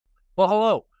Well,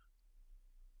 hello.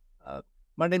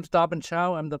 My name's Dobbin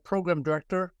Chow. I'm the program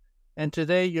director, and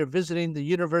today you're visiting the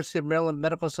University of Maryland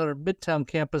Medical Center Midtown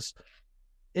campus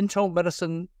internal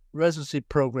medicine residency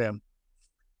program.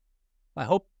 I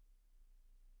hope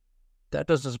that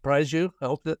doesn't surprise you. I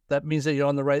hope that means that you're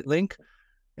on the right link,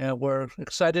 and we're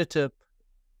excited to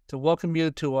welcome you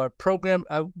to our program.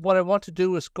 What I want to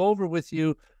do is go over with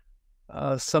you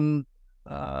some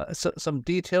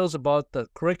details about the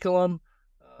curriculum,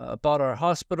 about our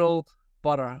hospital,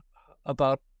 about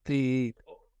the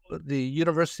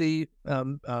university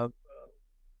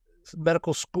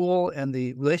medical school and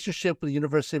the relationship with the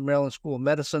University of Maryland School of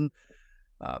Medicine.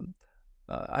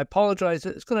 I apologize.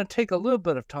 It's going to take a little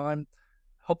bit of time.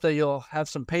 Hope that you'll have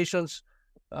some patience.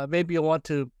 Maybe you'll want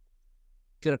to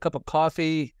get a cup of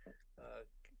coffee,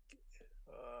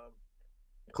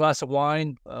 glass of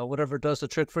wine, whatever does the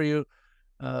trick for you.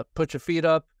 Put your feet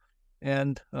up,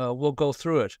 and we'll go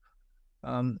through it.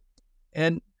 And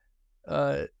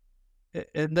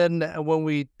then when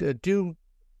we do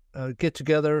get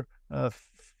together,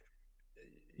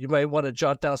 you might want to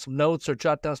jot down some notes or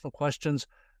jot down some questions.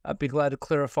 I'd be glad to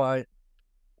clarify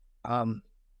and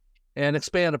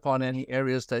expand upon any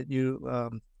areas that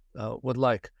you would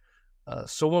like.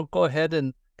 So we'll go ahead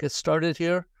and get started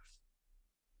here.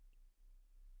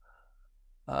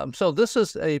 So this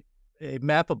is a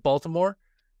map of Baltimore,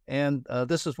 and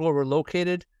this is where we're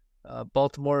located.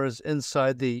 Baltimore is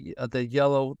inside the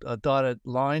yellow dotted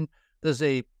line. There's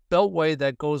a beltway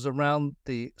that goes around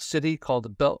the city called the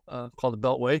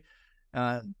Beltway,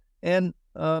 and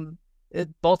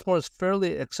Baltimore is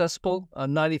fairly accessible.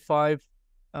 95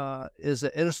 is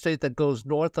an interstate that goes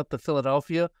north up to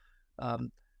Philadelphia.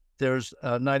 There's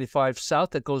 95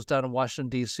 south that goes down to Washington,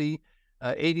 D.C.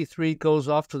 83 goes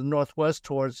off to the northwest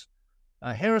towards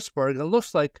Harrisburg. It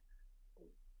looks like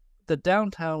the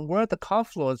downtown, we're at the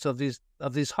confluence of these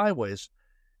highways.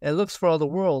 And it looks for all the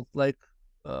world like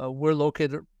we're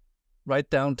located right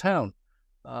downtown,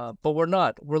 but we're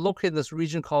not. We're located in this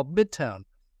region called Midtown.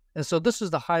 And so this is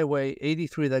the Highway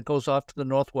 83 that goes off to the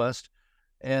northwest,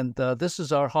 and this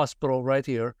is our hospital right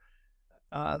here.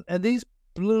 And these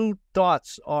blue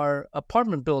dots are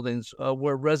apartment buildings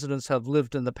where residents have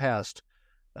lived in the past.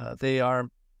 They are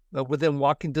within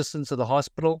walking distance of the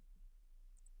hospital.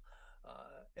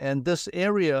 And this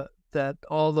area that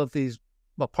all of these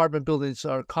apartment buildings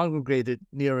are congregated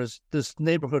near is this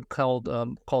neighborhood called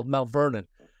Mount Vernon.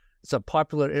 It's a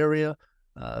popular area.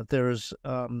 There's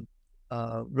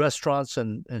restaurants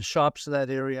and shops in that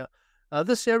area.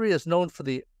 This area is known for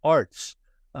the arts.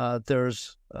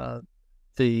 There's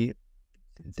there's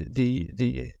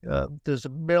a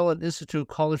Maryland Institute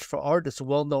College for Art. It's a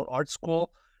well-known art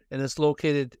school, and it's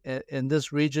located in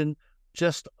this region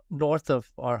just north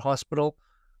of our hospital.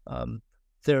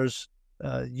 There's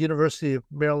University of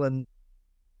Maryland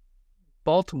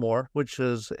Baltimore, which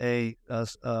is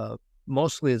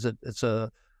mostly it's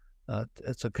a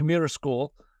commuter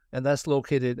school, and that's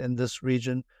located in this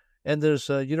region. And there's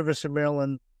University of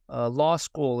Maryland Law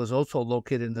School is also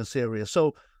located in this area.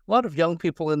 So a lot of young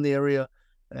people in the area,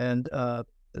 and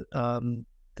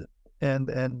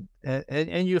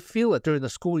you feel it during the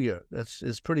school year.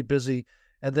 It's pretty busy,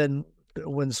 and then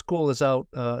when school is out,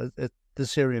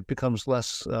 this area becomes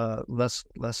less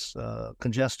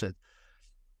congested.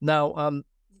 Now,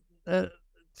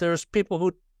 there's people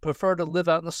who prefer to live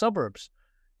out in the suburbs,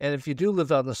 and if you do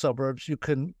live out in the suburbs, you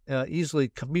can easily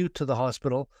commute to the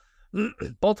hospital.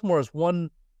 Baltimore has one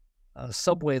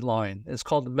subway line. It's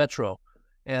called the Metro,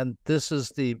 and this is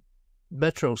the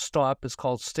Metro stop. It's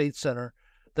called State Center.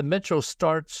 The Metro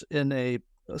starts in a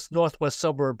northwest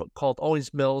suburb called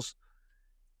Owings Mills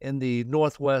in the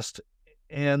northwest,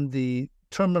 and the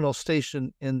terminal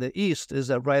station in the east is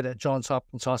right at Johns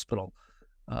Hopkins Hospital.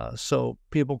 So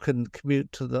people can commute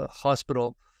to the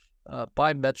hospital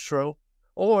by Metro,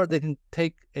 or they can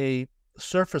take a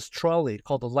surface trolley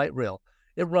called the light rail.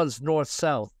 It runs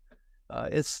north-south.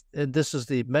 This is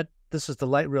the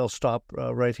light rail stop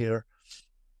right here.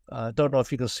 Don't know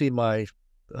if you can see my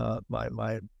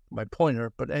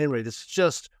pointer, but at any rate, it's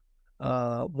just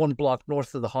 1 block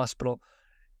north of the hospital.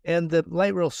 And the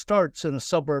light rail starts in a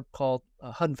suburb called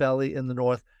Hunt Valley in the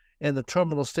north, and the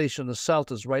terminal station in the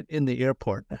south is right in the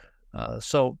airport.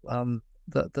 So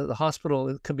the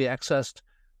hospital can be accessed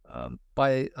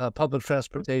by public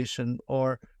transportation,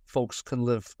 or folks can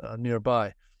live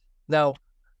nearby. Now,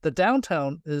 the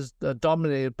downtown is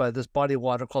dominated by this body of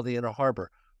water called the Inner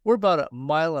Harbor. We're about 1.5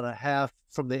 miles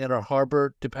from the Inner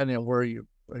Harbor, depending on where you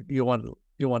want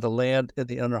to land in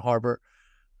the Inner Harbor.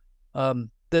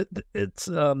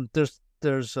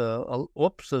 There's a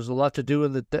lot to do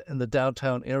in the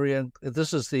downtown area.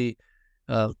 This is the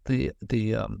The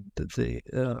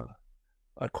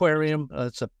aquarium.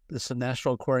 It's a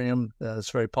national aquarium. It's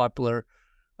very popular,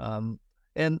 and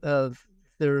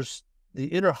there's the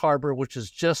inner harbor, which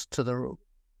is just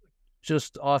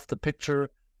off the picture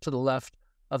to the left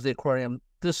of the aquarium.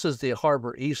 This is the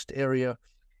Harbor East area.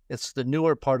 It's the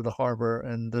newer part of the harbor,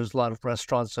 and there's a lot of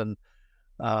restaurants and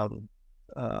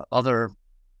other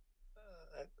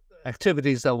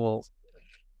activities that will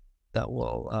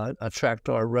attract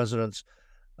our residents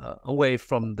away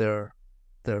from their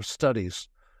studies.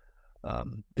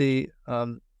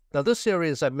 Now this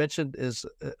area, as I mentioned,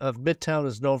 of Midtown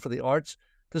is known for the arts.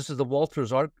 This is the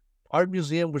Walters Art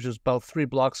Museum, which is about 3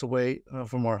 blocks away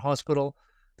from our hospital.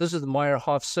 This is the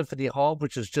Meyerhoff Symphony Hall,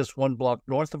 which is just 1 block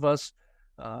north of us,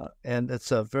 and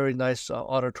it's a very nice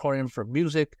auditorium for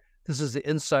music. This is the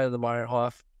inside of the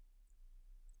Meyerhoff.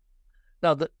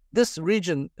 Now, this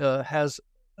region has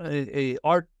a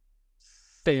art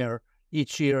fair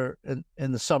each year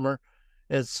in the summer.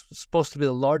 It's supposed to be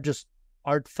the largest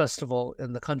art festival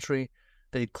in the country.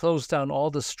 They close down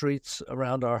all the streets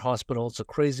around our hospital. It's a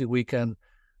crazy weekend,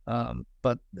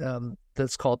 but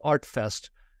that's called Art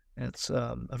Fest. It's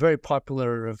a very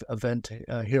popular event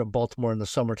here in Baltimore in the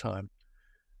summertime.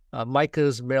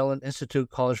 MICA's Maryland Institute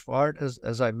College for Art,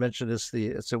 as I mentioned,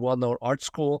 it's a well-known art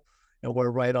school, and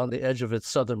we're right on the edge of its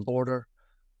southern border.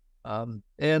 And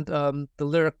the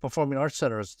Lyric Performing Arts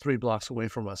Center is 3 blocks away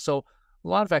from us. So a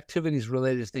lot of activities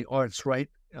related to the arts right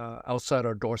outside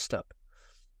our doorstep.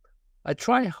 I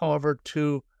try, however,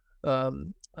 to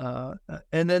and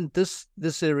then this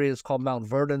area is called Mount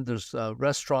Vernon. There's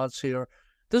restaurants here.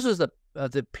 This is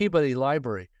the Peabody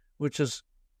Library, which is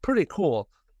pretty cool.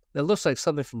 It looks like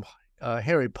something from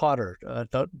Harry Potter.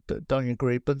 Don't you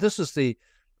agree? But this is the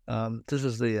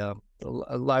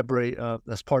library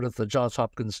as part of the Johns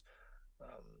Hopkins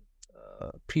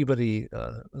Peabody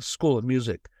School of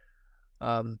Music.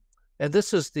 And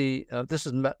this is the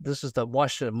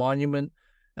Washington Monument,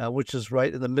 which is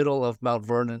right in the middle of Mount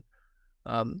Vernon.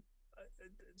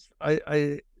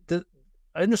 I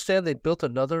understand they built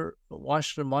another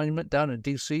Washington Monument down in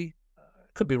D.C.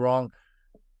 Could be wrong,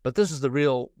 but this is the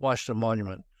real Washington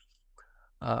Monument.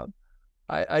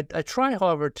 I try,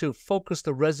 however, to focus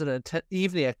the resident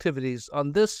evening activities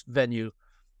on this venue.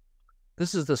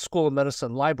 This is the School of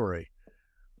Medicine Library.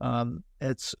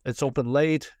 It's open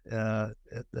late.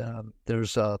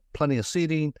 There's plenty of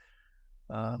seating.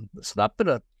 It's not been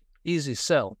an easy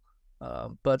sell,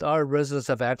 but our residents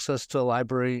have access to a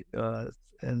library,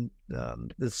 and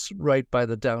it's right by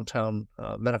the downtown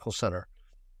medical center.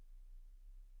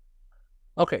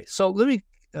 Okay, so let me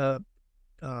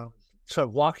sort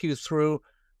of walk you through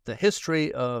the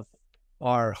history of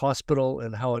our hospital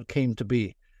and how it came to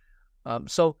be.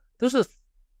 So this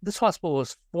hospital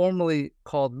was formerly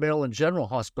called Maryland General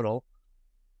Hospital,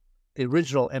 the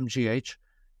original MGH,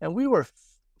 and we were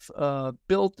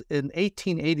built in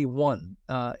 1881,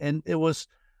 and it's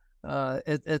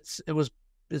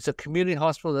a community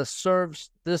hospital that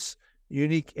serves this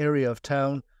unique area of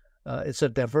town. It's a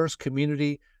diverse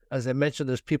community. As I mentioned,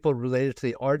 there's people related to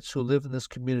the arts who live in this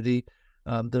community.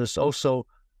 There's also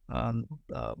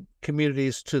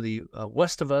communities to the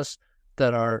west of us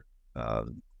that are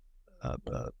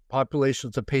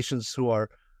populations of patients who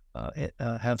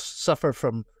have suffered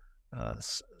from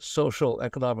social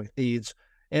economic needs,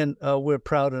 and we're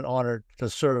proud and honored to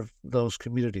serve those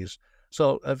communities.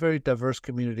 So a very diverse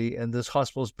community, and this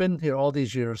hospital has been here all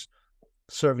these years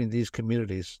serving these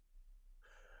communities.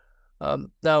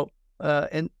 Now,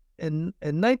 in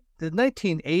the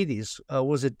 1980s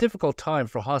was a difficult time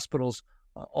for hospitals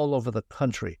all over the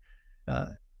country.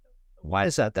 Why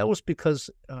is that? That was because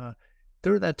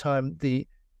during that time, the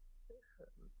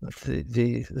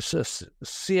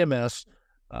CMS,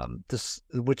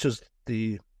 which is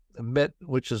the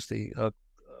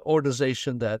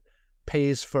organization that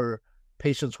pays for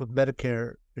patients with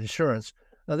Medicare insurance,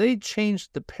 now they changed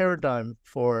the paradigm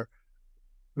for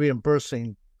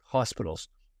reimbursing hospitals.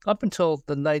 Up until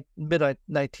the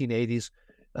mid-1980s,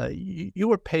 you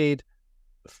were paid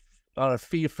on a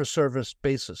fee-for-service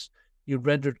basis. You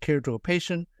rendered care to a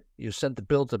patient, you sent the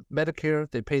bill to Medicare,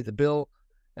 they paid the bill,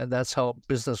 and that's how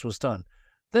business was done.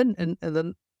 Then,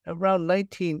 then around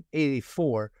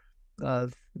 1984,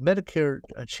 Medicare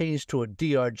changed to a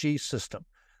DRG system.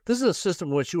 This is a system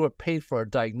in which you were paid for a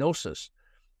diagnosis.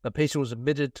 A patient was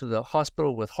admitted to the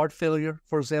hospital with heart failure,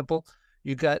 for example.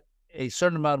 You got a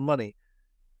certain amount of money,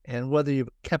 and whether you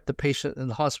kept the patient in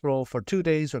the hospital for 2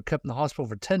 days or kept in the hospital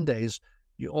for 10 days,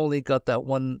 you only got that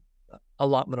one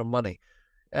allotment of money.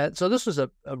 And so this was a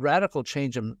radical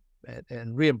change in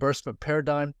reimbursement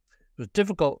paradigm. It was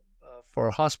difficult for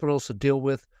hospitals to deal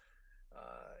with.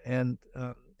 and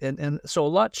so a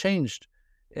lot changed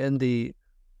in the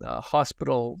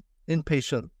hospital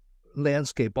inpatient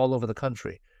landscape all over the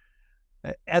country.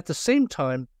 At the same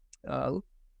time,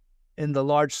 in the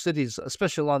large cities,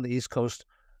 especially along the East Coast,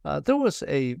 there was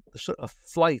a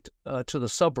flight to the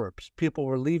suburbs. People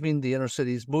were leaving the inner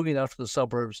cities, moving out to the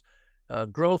suburbs,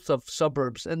 growth of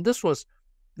suburbs. And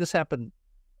this happened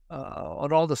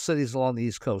on all the cities along the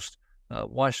East Coast,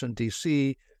 Washington,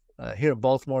 D.C., here in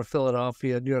Baltimore,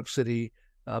 Philadelphia, New York City,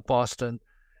 Boston.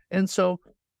 And so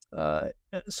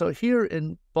here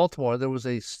in Baltimore, there was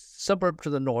a suburb to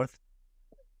the north,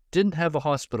 didn't have a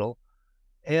hospital,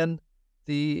 and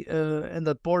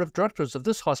the board of directors of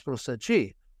this hospital said,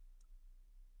 gee,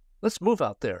 let's move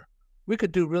out there. We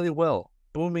could do really well.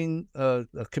 Booming a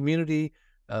community,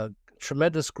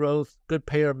 tremendous growth, good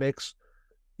payer mix.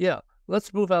 Yeah,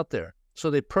 let's move out there. So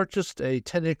they purchased a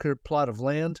 10-acre plot of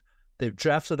land. They've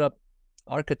drafted up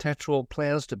architectural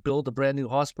plans to build a brand new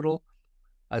hospital.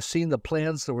 I've seen the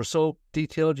plans that were so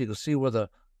detailed. You can see where the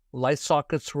light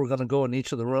sockets were going to go in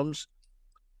each of the rooms.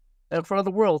 And for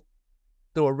the world,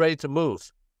 they were ready to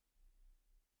move.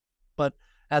 But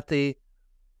at the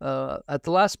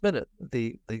last minute,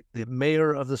 the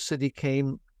mayor of the city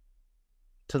came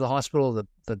to the hospital.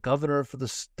 The governor for the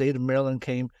state of Maryland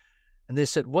came, and they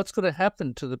said, what's going to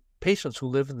happen to the patients who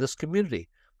live in this community?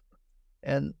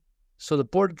 And so the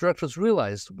board of directors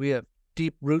realized we have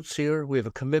deep roots here. We have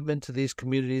a commitment to these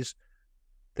communities.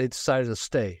 They decided to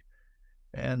stay,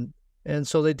 and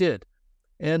so they did.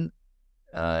 And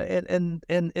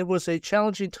it was a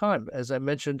challenging time, as I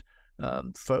mentioned,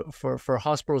 for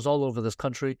hospitals all over this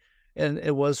country, and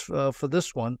it was for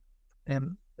this one.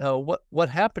 And what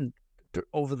happened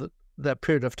over that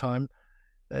period of time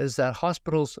is that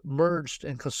hospitals merged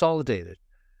and consolidated.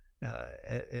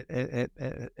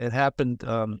 It happened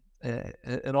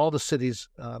in all the cities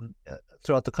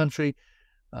throughout the country,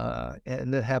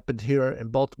 and it happened here in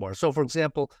Baltimore. So, for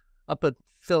example, up at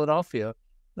Philadelphia,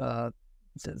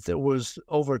 there was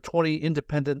over 20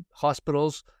 independent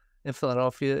hospitals in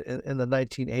Philadelphia in the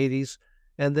 1980s,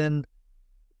 and then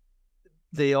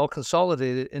they all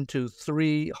consolidated into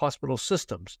 3 hospital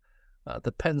systems,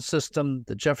 the Penn system,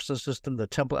 the Jefferson system, the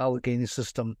Temple Allegheny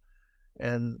system,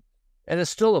 and it's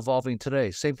still evolving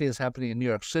today. Same thing is happening in New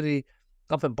York City.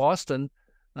 Up in Boston,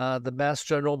 the Mass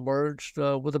General merged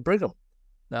with the Brigham.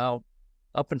 Now,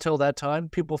 up until that time,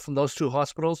 people from those 2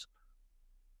 hospitals,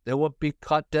 they won't be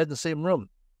caught dead in the same room.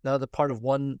 Now they're part of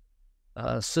one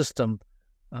system,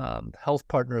 Health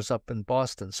Partners up in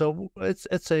Boston. So it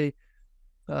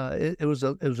was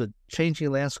a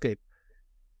changing landscape.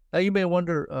 Now you may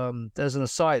wonder, as an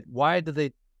aside, why did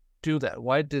they do that?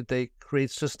 Why did they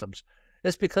create systems?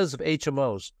 It's because of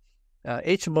HMOs.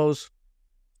 HMOs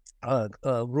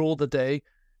ruled the day.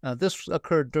 This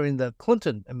occurred during the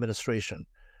Clinton administration.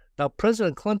 Now,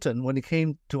 President Clinton, when he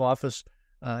came to office,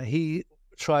 he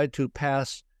tried to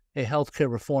pass a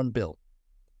healthcare reform bill.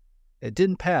 It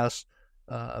didn't pass,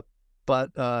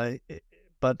 but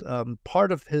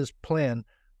part of his plan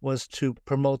was to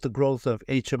promote the growth of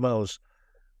HMOs.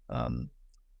 In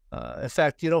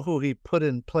fact, you know who he put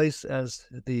in place as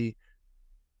the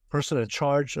person in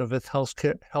charge of his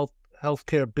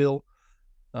healthcare bill?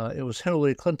 It was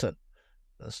Hillary Clinton,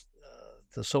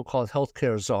 the so-called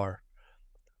healthcare czar.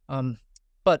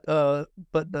 But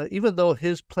even though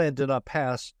his plan did not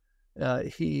pass,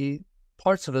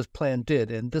 parts of his plan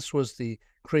did, and this was the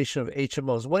creation of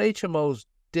HMOs. What HMOs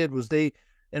did was they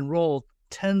enrolled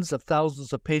tens of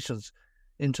thousands of patients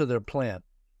into their plan,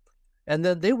 and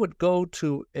then they would go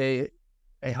to a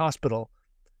hospital,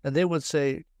 and they would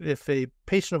say, if a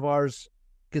patient of ours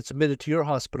gets admitted to your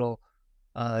hospital,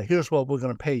 here's what we're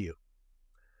going to pay you.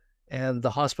 And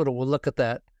the hospital will look at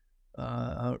that,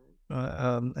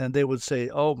 and they would say,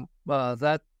 oh,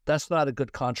 that's not a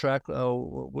good contract.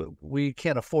 We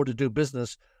can't afford to do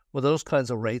business with those kinds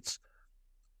of rates.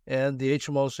 And the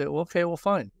HMO say, well, okay, well,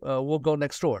 fine. We'll go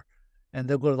next door. And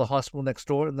they'll go to the hospital next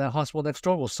door, and that hospital next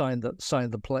door will sign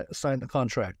the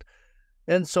contract.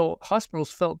 And so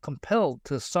hospitals felt compelled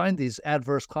to sign these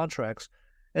adverse contracts.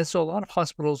 And so a lot of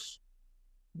hospitals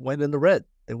went in the red.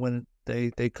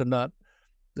 They could not,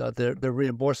 their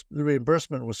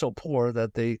reimbursement was so poor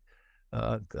that they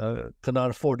could not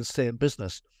afford to stay in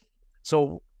business.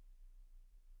 So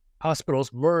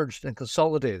hospitals merged and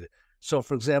consolidated. So,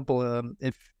 for example,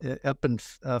 if up in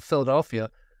Philadelphia,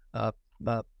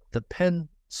 the Penn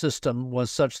system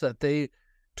was such that they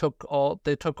took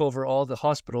over all the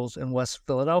hospitals in West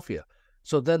Philadelphia.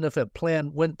 So then, if a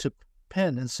plan went to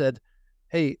Penn and said,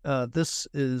 "Hey, this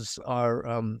is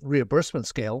our reimbursement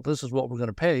scale. This is what we're going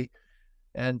to pay,"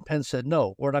 and Penn said,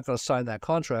 "No, we're not going to sign that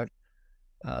contract,"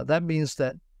 That means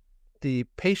that the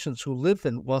patients who live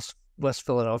in West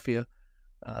Philadelphia,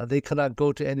 they cannot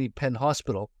go to any Penn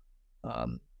hospital,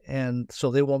 and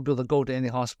so they won't be able to go to any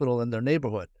hospital in their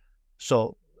neighborhood.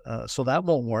 So that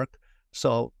won't work.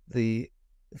 So the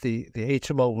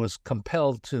HMO was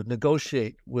compelled to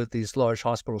negotiate with these large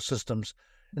hospital systems,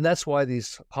 and that's why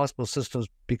these hospital systems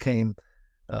became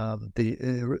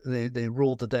they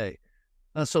ruled the day.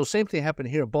 So same thing happened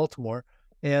here in Baltimore,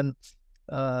 and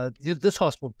this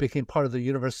hospital became part of the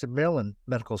University of Maryland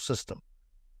medical system.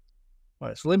 All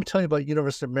right, so let me tell you about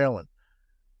University of Maryland.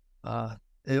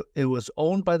 It was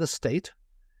owned by the state,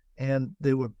 and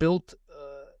they were built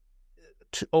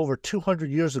over 200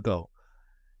 years ago.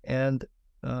 And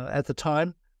at the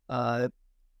time, the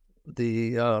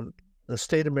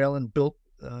state of Maryland built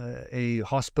a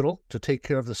hospital to take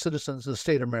care of the citizens of the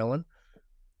state of Maryland.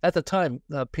 At the time,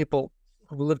 people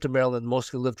who lived in Maryland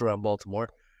mostly lived around Baltimore.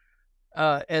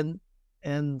 And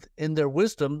in their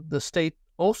wisdom, the state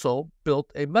also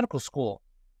built a medical school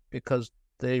because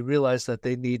they realized that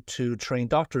they need to train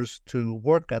doctors to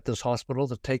work at this hospital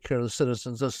to take care of the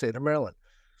citizens of the state of Maryland.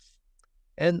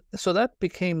 And so that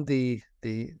became the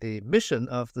mission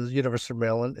of the University of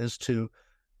Maryland, is to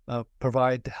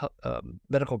provide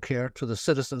medical care to the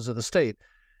citizens of the state.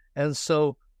 And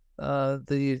so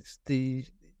the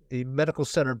medical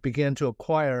center began to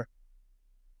acquire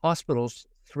hospitals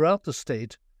throughout the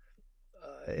state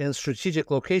in strategic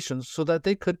locations so that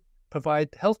they could provide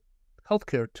health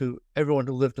care to everyone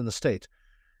who lived in the state.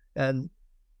 And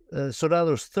so now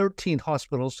there's 13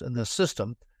 hospitals in the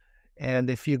system. And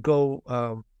if you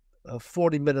go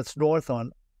 40 minutes north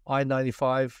on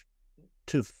I-95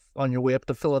 on your way up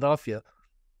to Philadelphia,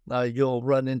 you'll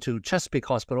run into Chesapeake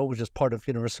Hospital, which is part of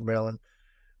University of Maryland.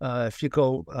 If you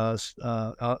go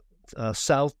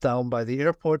south down by the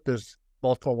airport, there's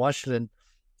Baltimore Washington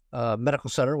Medical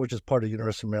Center, which is part of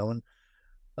University of Maryland.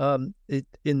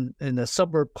 In a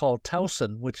suburb called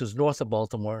Towson, which is north of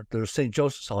Baltimore, there's St.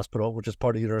 Joseph's Hospital, which is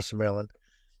part of University of Maryland.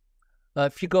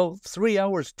 If you go 3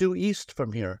 hours due east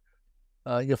from here,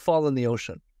 you'll fall in the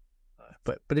ocean.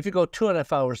 But if you go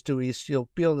 2.5 hours due east, you'll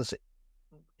be on this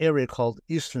area called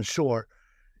Eastern Shore,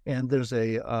 and there's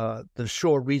the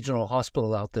Shore Regional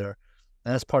Hospital out there,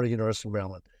 and that's part of University of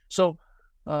Maryland. So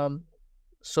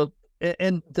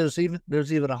and there's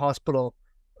even a hospital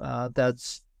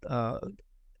that's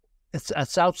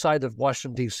it's outside of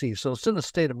Washington D.C. So it's in the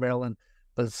state of Maryland,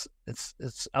 but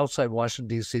it's outside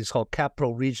Washington D.C. It's called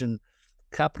Capital Region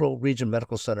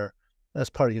Medical Center. That's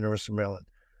part of University of Maryland.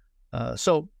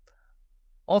 So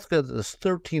altogether, there's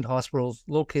 13 hospitals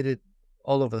located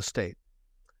all over the state.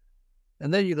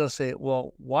 And then you're going to say,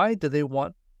 well, why do they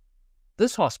want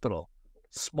this hospital?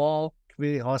 Small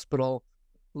community hospital,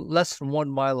 less than 1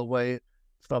 mile away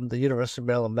from the University of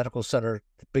Maryland Medical Center,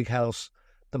 the big house,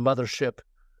 the mothership.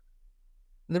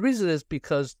 And the reason is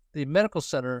because the medical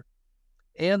center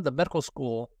and the medical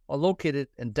school are located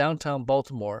in downtown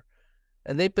Baltimore,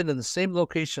 and they've been in the same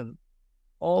location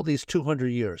all these 200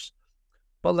 years.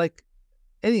 But like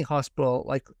any hospital,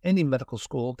 like any medical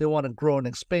school, they want to grow and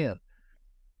expand.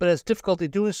 But it has difficulty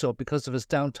doing so because of its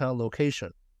downtown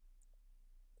location.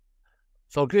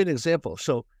 So I'll give you an example.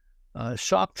 So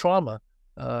shock trauma,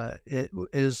 it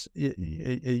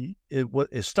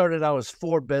started out as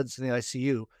 4 beds in the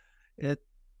ICU.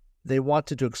 They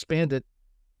wanted to expand it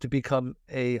to become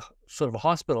a sort of a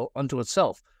hospital unto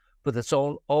itself, with its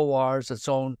own ORs, its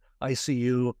own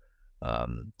ICU,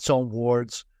 its own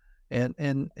wards,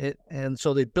 and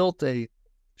so they built a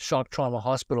shock trauma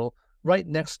hospital right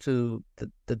next to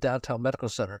the downtown medical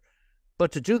center.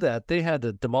 But to do that, they had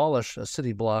to demolish a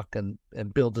city block and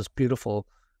build this beautiful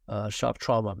shock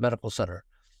trauma medical center.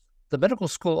 The medical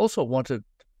school also wanted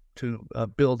to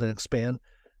build and expand.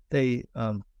 They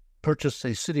purchased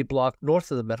a city block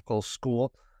north of the medical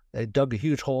school. They dug a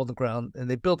huge hole in the ground, and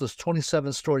they built this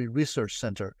 27-story research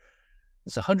center.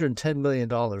 It's $110 million.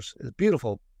 It's a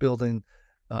beautiful building,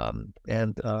 and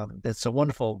it's a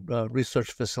wonderful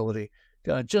research facility.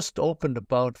 Just opened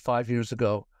about 5 years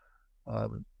ago.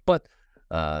 But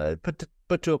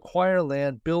to acquire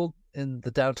land, build in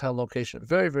the downtown location,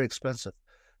 very, very expensive.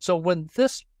 So when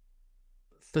this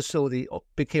facility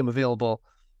became available,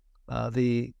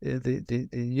 the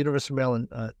University of Maryland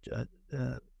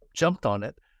jumped on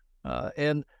it,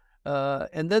 and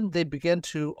then they began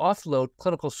to offload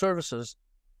clinical services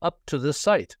up to this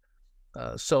site.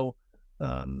 So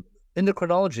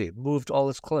endocrinology moved all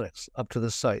its clinics up to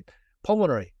this site.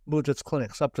 Pulmonary moved its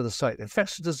clinics up to the site.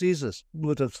 Infectious diseases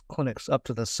moved its clinics up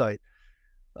to the site.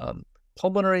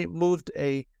 Pulmonary moved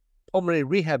a pulmonary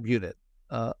rehab unit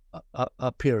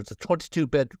up here. It's a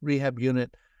 22-bed rehab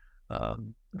unit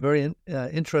Very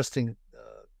interesting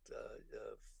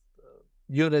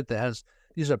unit that has,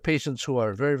 these are patients who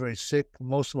are very, very sick.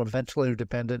 Most of them are ventilator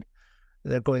dependent.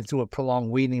 They're going through a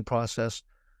prolonged weaning process.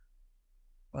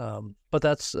 But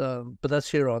that's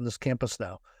here on this campus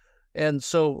now. And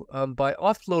so by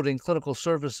offloading clinical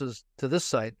services to this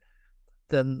site,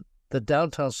 then the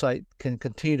downtown site can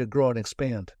continue to grow and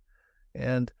expand.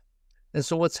 And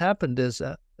so what's happened is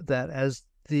that as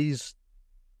these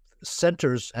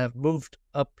centers have moved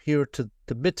up here to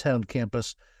the Midtown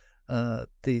campus,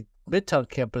 the Midtown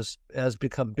campus has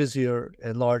become busier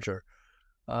and larger.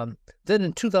 Then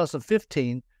in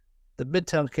 2015, the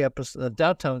Midtown campus and the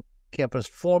downtown campus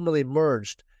formally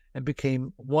merged and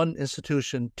became one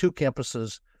institution, two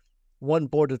campuses, one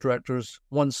board of directors,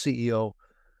 one CEO,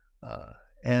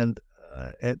 and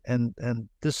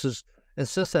this is, and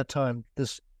since that time,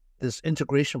 this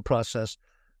integration process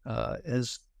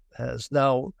has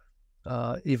now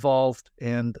evolved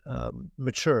and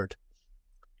matured.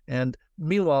 And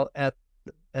meanwhile, at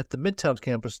the Midtown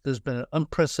campus, there's been an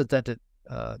unprecedented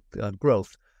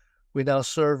growth. We now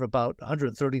serve about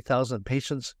 130,000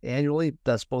 patients annually.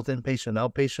 That's both inpatient and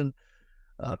outpatient.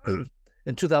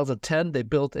 In 2010, they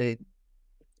built a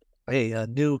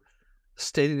new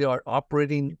state-of-the-art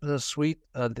operating suite.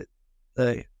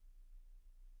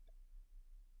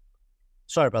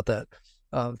 Sorry about that.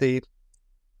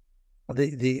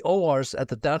 The ORs at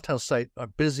the downtown site are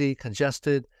busy,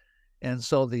 congested, and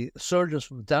so the surgeons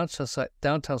from the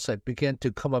downtown site began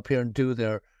to come up here and do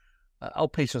their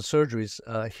outpatient surgeries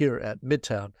here at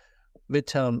Midtown.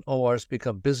 Midtown ORs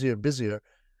become busier and busier.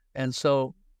 And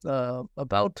so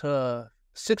about 7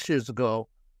 years ago,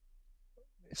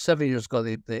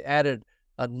 they added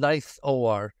a ninth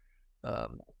OR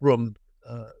room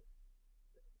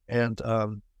and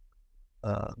to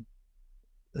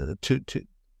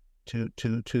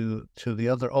the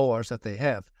other ORs that they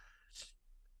have.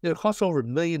 It costs over $1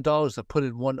 million to put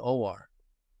in one OR.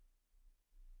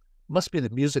 Must be the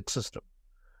music system.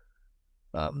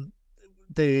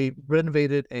 They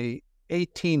renovated a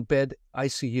 18-bed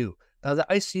ICU. Now the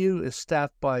ICU is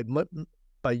staffed by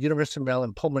University of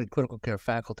Maryland pulmonary critical care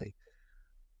faculty.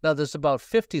 Now there's about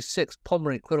 56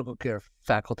 pulmonary critical care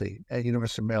faculty at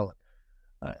University of Maryland,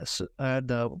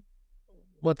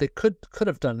 what they could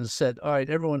have done is said, all right,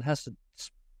 everyone has to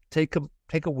take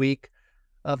a week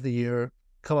of the year,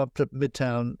 come up to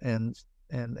Midtown and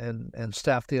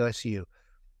staff the ICU.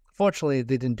 Fortunately,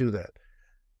 they didn't do that.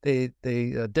 They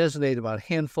designated about a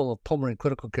handful of pulmonary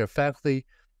critical care faculty,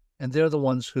 and they're the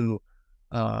ones who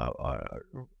are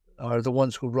the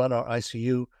ones who run our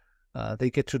ICU.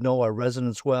 They get to know our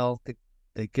residents well.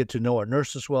 They get to know our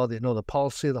nurses well. They know the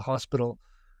policy of the hospital,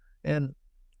 and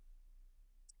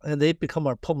they become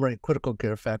our pulmonary critical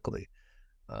care faculty.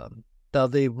 Now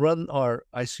they run our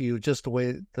ICU just the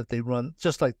way that they run,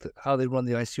 just like how they run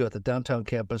the ICU at the downtown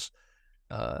campus.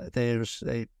 There's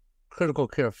a critical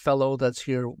care fellow that's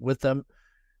here with them,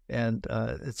 and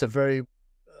it's a very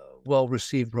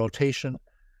well-received rotation.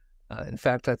 In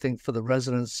fact, I think for the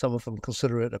residents, some of them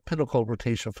consider it a pinnacle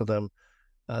rotation for them.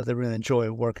 They really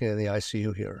enjoy working in the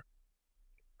ICU here.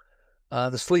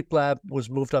 The sleep lab was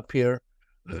moved up here,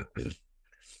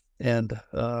 and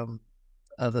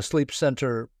the sleep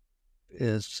center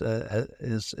is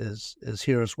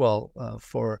here as well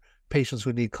for patients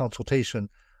who need consultation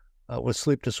with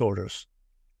sleep disorders.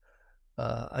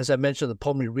 As I mentioned, the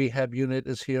pulmonary rehab unit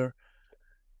is here.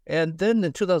 And then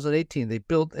in 2018, they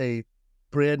built a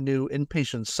brand new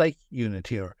inpatient psych unit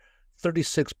here,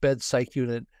 36-bed psych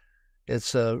unit.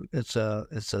 It's a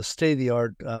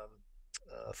state-of-the-art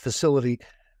facility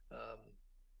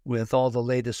with all the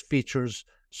latest features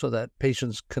so that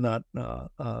patients cannot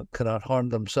harm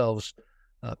themselves.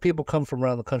 People come from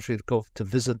around the country to go to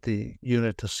visit the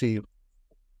unit to see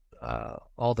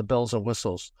all the bells and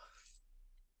whistles.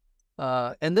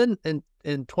 And then in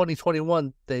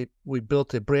 2021, we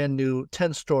built a brand new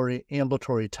 10-story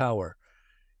ambulatory tower.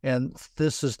 And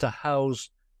this is to house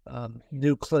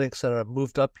new clinics that are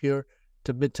moved up here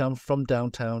to Midtown from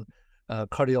downtown,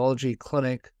 cardiology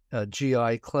clinic,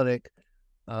 GI clinic,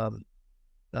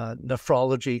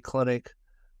 nephrology clinic,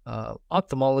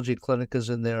 ophthalmology clinic is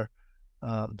in there.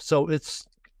 So it's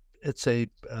a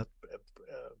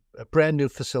brand new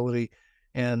facility,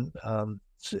 and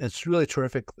it's really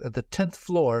terrific. The 10th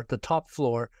floor, the top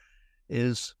floor,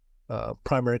 is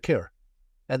primary care,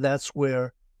 and that's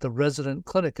where the resident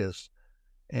clinic is.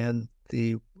 And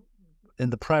in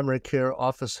the primary care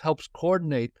office helps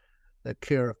coordinate the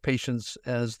care of patients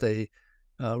as they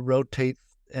rotate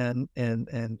and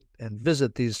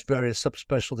visit these various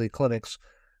subspecialty clinics.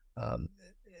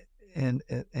 And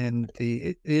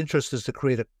the interest is to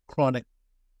create a chronic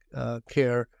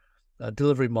care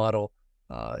delivery model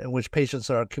in which patients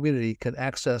in our community can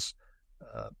access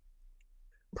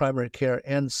primary care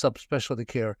and subspecialty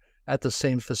care at the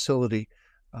same facility,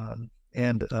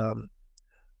 and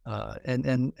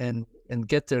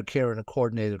get their care in a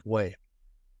coordinated way.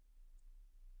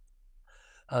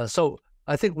 So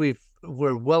I think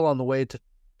we're well on the way to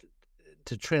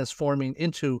transforming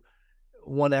into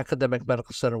one academic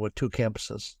medical center with 2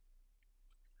 campuses.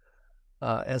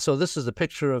 And so this is a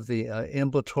picture of the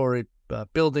ambulatory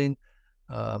building.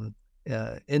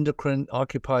 Endocrine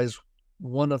occupies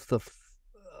one of the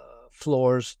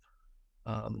floors,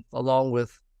 along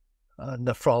with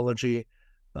nephrology.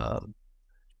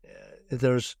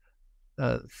 There's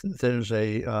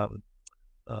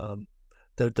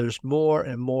more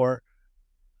and more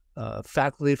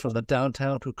faculty from the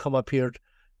downtown who come up here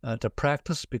to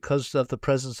practice because of the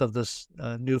presence of this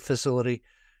new facility.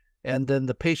 And then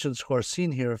the patients who are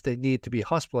seen here, if they need to be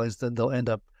hospitalized, then they'll end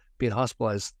up being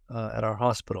hospitalized at our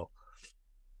hospital.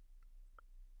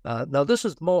 Now, this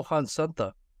is Mohan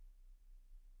Santa.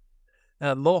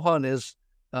 Mohan is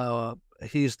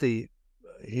he's the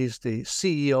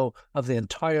CEO of the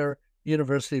entire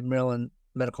University of Maryland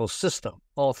medical system,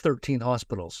 all 13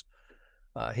 hospitals.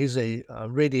 He's a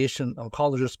radiation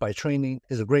oncologist by training.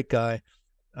 He's a great guy.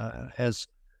 Has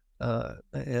a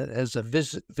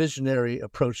visionary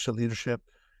approach to leadership,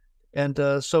 and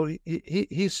so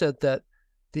he said that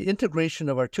the integration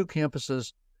of our 2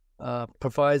 campuses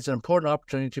provides an important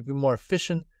opportunity to be more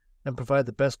efficient and provide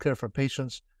the best care for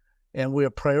patients. And we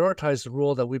have prioritized the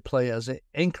role that we play as an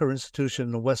anchor institution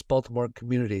in the West Baltimore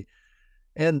community.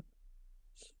 And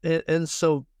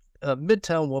so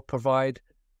Midtown will provide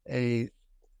it'll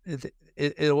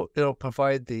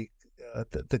provide the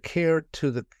care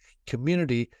to the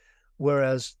community,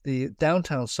 whereas the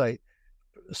downtown site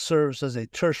serves as a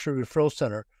tertiary referral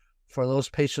center for those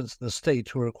patients in the state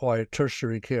who require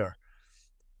tertiary care.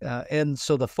 And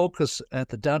so the focus at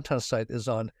the downtown site is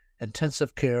on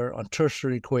intensive care, on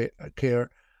tertiary care,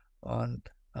 on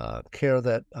care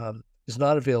that is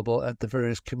not available at the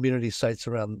various community sites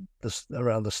around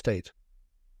the state.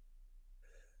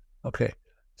 Okay,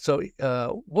 so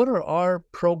what are our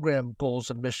program goals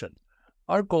and mission?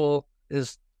 Our goal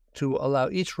is to allow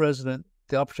each resident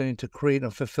the opportunity to create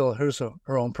and fulfill his or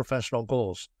her own professional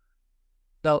goals.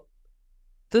 Now,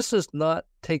 this is not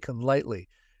taken lightly.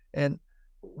 And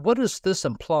what does this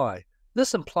imply?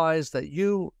 This implies that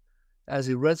you, as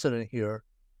a resident here,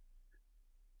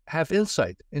 have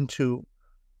insight into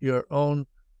your own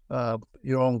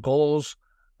goals.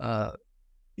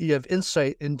 You have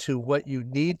insight into what you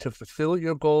need to fulfill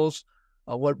your goals,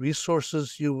 what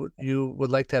resources you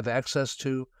would like to have access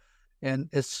to, and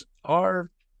it's our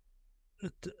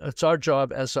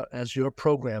job as your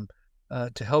program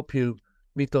to help you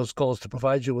meet those goals, to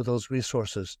provide you with those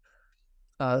resources.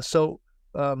 So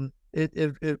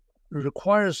it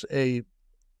requires a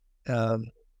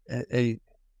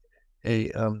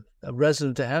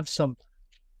resident to have some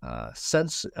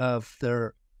sense of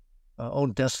their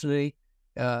own destiny,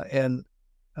 and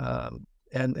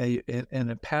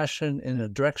a passion and a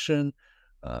direction,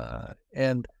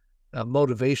 and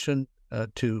motivation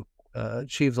to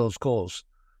achieve those goals.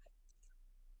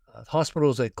 The hospital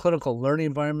is a clinical learning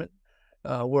environment.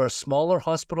 We're a smaller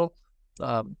hospital,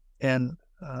 and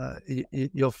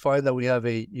you'll find that we have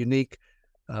a unique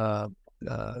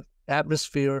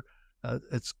atmosphere.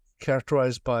 It's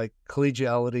characterized by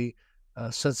collegiality,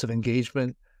 sense of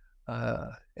engagement,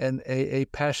 and a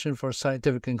passion for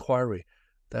scientific inquiry.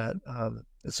 That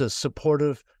it's a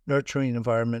supportive, nurturing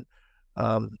environment.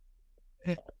 And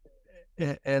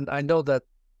I know that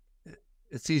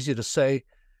it's easy to say,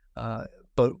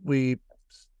 but we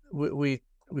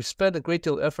spend a great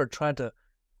deal of effort trying to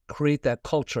create that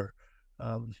culture.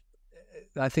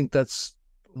 I think that's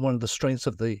one of the strengths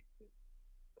of the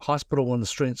hospital, one of the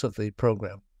strengths of the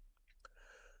program.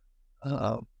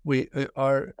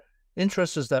 Our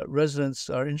interest is that residents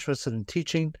are interested in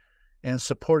teaching and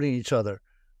supporting each other.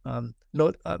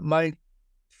 My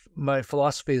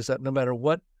philosophy is that no matter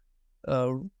what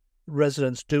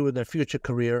residents do in their future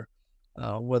career,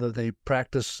 whether they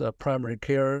practice primary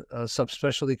care,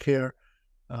 subspecialty care,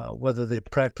 whether they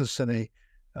practice in a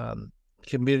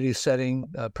community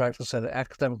setting, practice at an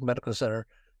academic medical center,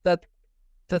 that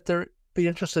they're be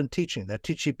interested in teaching, that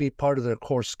teaching be part of their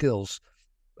core skills,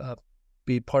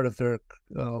 be part of their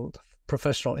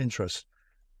professional interests.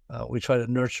 We try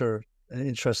to nurture an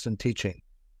interest in teaching.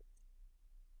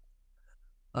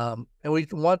 And we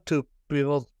want to be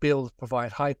able to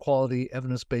provide high quality,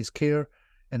 evidence-based care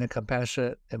in a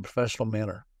compassionate and professional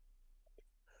manner.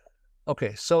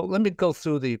 Okay, so let me go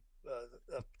through the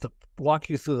walk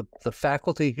you through the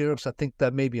faculty here, because I think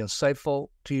that may be insightful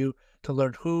to you to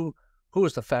learn who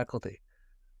is the faculty.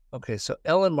 Okay, so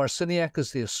Ellen Marciniak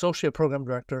is the Associate Program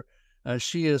Director.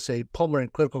 She is a pulmonary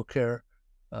and critical care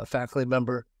faculty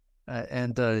member,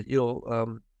 and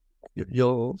you'll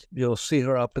see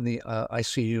her up in the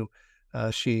ICU.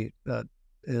 She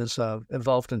is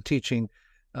involved in teaching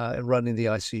and running the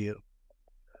ICU.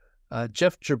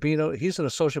 Jeff Gerbino, he's an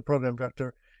Associate Program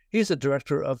Director. He's the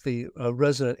Director of the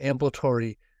Resident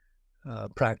Ambulatory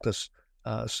practice.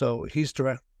 So he's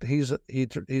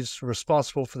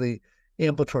responsible for the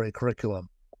ambulatory curriculum.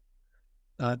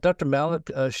 Dr. Malik,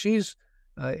 she's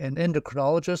an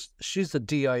endocrinologist. She's the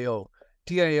DIO.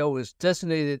 DIO is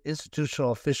Designated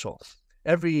Institutional Official.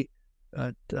 Every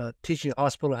teaching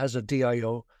hospital has a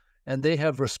DIO, and they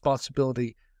have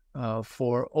responsibility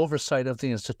for oversight of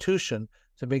the institution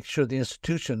to make sure the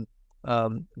institution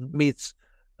meets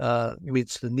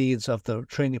the needs of the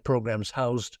training programs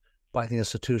housed by the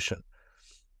institution.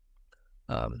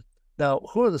 Now,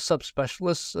 who are the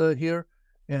subspecialists here?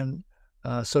 And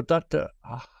so Dr.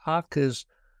 Hawk is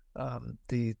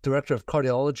the Director of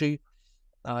Cardiology.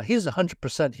 He's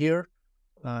 100% here.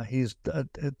 He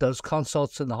does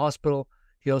consults in the hospital.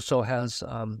 He also has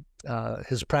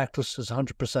his practice is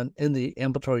 100% in the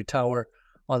ambulatory tower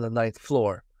on the 9th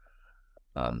floor.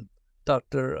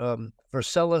 Dr.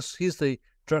 Vercelis, he's the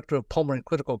Director of Pulmonary and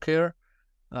Critical Care.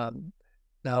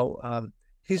 Now,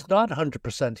 he's not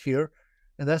 100% here,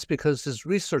 and that's because his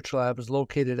research lab is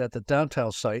located at the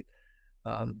downtown site.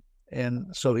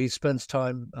 And so he spends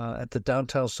time at the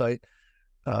downtown site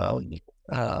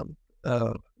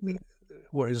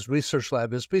where his research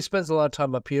lab is. But he spends a lot of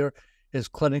time up here. His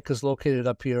clinic is located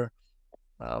up here.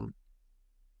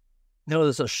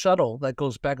 There's a shuttle that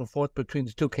goes back and forth between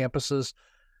the two campuses.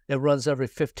 It runs every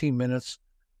 15 minutes.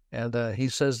 And he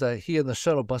says that he and the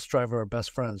shuttle bus driver are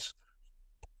best friends.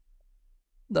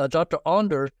 Dr.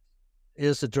 Onder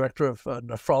is the Director of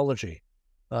Nephrology.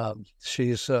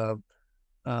 She's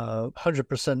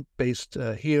 100% based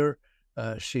here.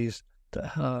 She's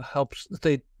helps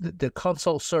the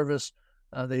consult service.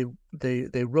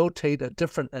 They rotate a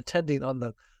different attending on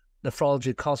the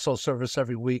nephrology consult service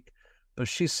every week, but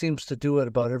she seems to do it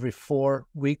about every 4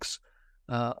 weeks.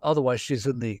 Otherwise, she's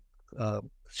in the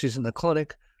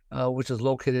clinic, which is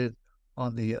located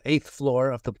on the 8th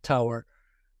floor of the tower,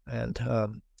 and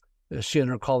she and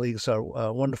her colleagues are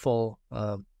wonderful,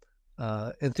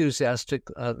 enthusiastic,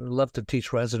 love to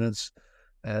teach residents,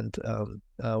 and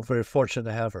very fortunate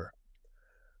to have her.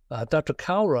 Dr.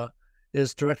 Kaura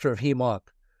is Director of HEMOC.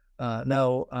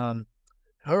 Now,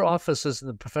 her office is in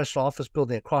the professional office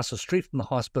building across the street from the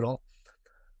hospital.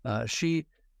 She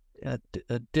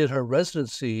did her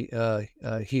residency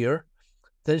here.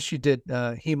 Then she did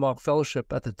HEMOC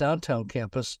fellowship at the downtown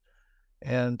campus,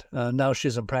 and now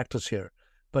she's in practice here.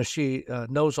 But she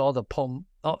knows all the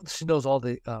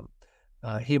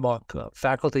HEMOC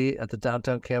faculty at the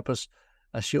downtown campus.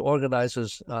 She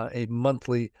organizes a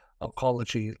monthly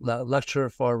oncology lecture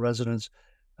for our residents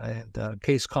and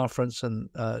case conference, and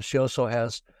she also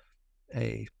has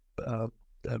a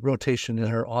rotation in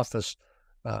her office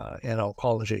in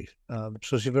oncology.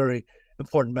 So she's a very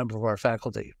important member of our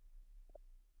faculty.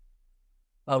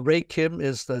 Ray Kim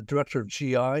is the Director of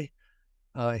GI. He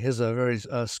has a very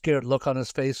scared look on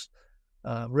his face.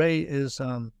 Ray is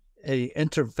a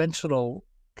interventional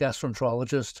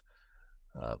gastroenterologist.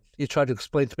 He tried to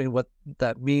explain to me what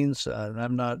that means, and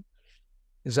I'm not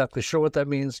exactly sure what that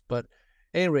means. But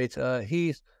at any rate,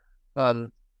 he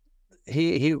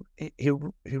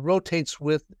rotates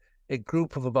with a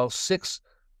group of about 6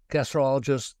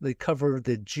 gastroenterologists. They cover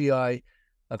the GI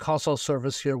consult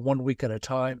service here 1 week at a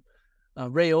time.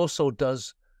 Ray also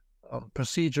does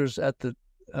procedures at the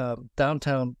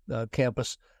downtown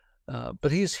campus,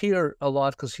 but he's here a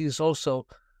lot because he's also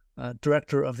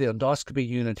director of the endoscopy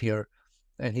unit here,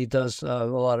 and he does a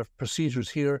lot of procedures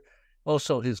here.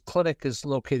 Also, his clinic is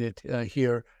located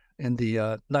here in the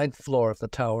 9th floor of the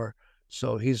tower,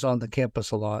 so he's on the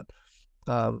campus a lot.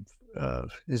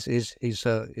 He's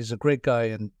a great guy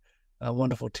and a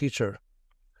wonderful teacher.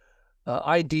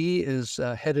 ID is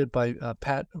headed by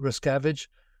Pat Riskavage.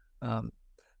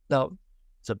 Now,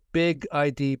 it's a big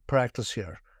ID practice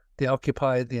here. They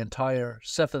occupy the entire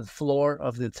 7th floor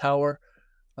of the tower.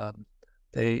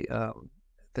 The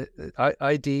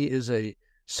ID is a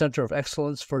center of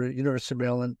excellence for the University of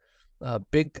Maryland,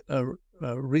 big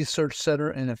research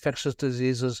center in infectious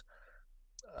diseases.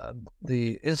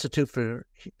 The Institute for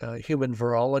Human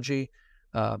Virology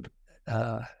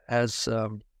has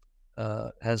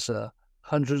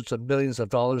hundreds of millions of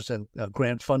dollars in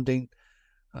grant funding,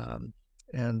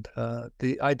 and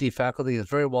the ID faculty is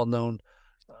very well known,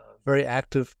 very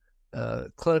active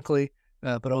clinically,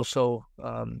 but also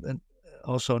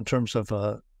in terms of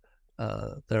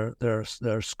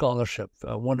their scholarship,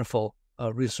 wonderful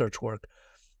research work.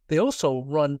 They also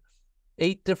run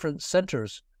 8 different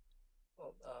centers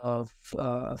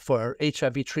for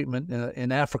HIV treatment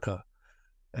in Africa,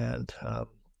 and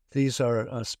these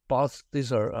are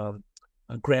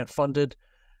grant funded,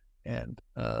 and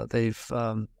they've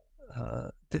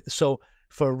so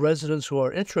for residents who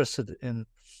are interested in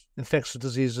infectious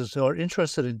diseases, who are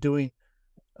interested in doing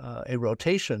a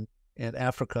rotation in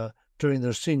Africa during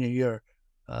their senior year,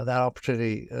 that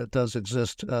opportunity does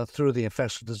exist through the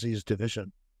infectious disease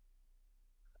division.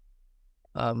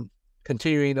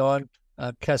 Continuing on,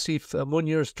 Kasif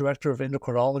Munir is director of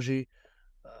endocrinology.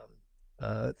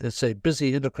 It's a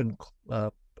busy endocrine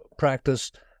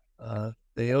practice.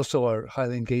 They also are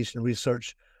highly engaged in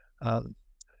research,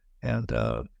 and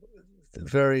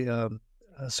very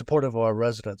supportive of our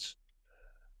residents.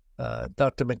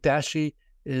 Dr. McDashie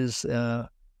is head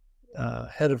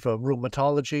of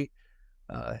rheumatology.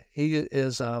 He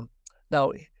is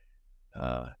now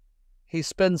he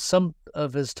spends some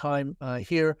of his time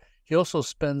here. He also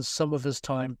spends some of his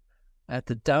time at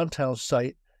the downtown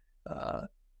site,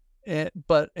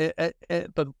 but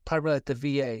primarily at the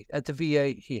VA. At the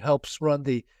VA, he helps run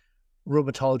the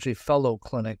rheumatology fellow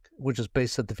clinic, which is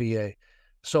based at the VA.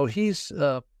 So he's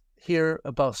here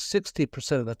about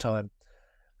 60% of the time.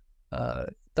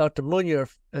 Dr. Munir,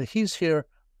 he's here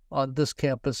on this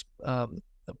campus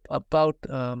about,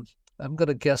 I'm going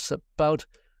to guess about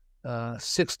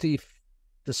 60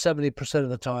 to 70% of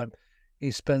the time. He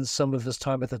spends some of his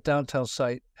time at the downtown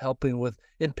site helping with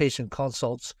inpatient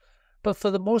consults. But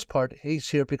for the most part, he's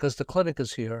here because the clinic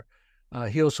is here.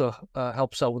 He also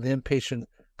helps out with the inpatient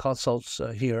consults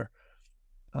here.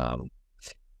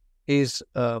 They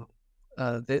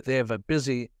have a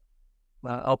busy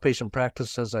outpatient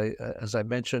practice, as I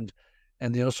mentioned,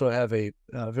 and they also have a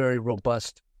very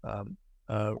robust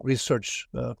research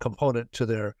component to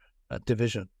their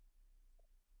division.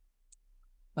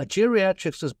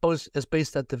 Geriatrics is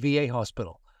based at the VA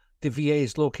hospital. The VA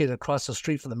is located across the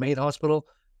street from the main hospital.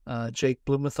 Jake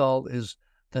Blumenthal is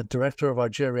the director of our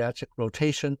geriatric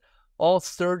rotation. All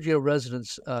third-year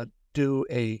residents do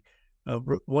a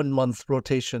 1-month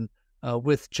rotation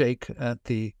with Jake at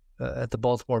the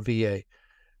Baltimore VA.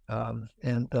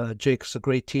 And Jake's a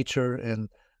great teacher, and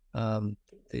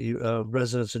the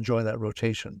residents enjoy that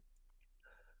rotation.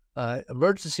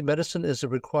 Emergency medicine is a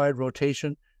required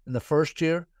rotation in the first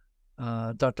year.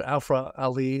 Dr. Afra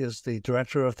Ali is the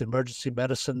director of the emergency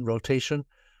medicine rotation.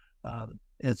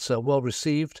 It's well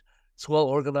received. It's well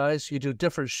organized. You do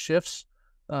different shifts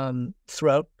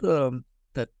throughout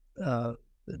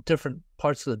different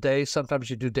parts of the day. Sometimes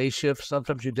you do day shifts.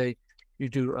 Sometimes you do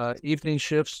evening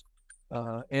shifts.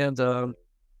 And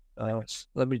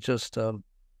let me just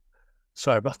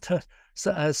sorry about that.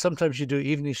 So, sometimes you do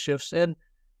evening shifts, and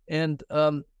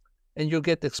you'll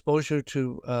get exposure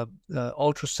to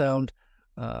ultrasound.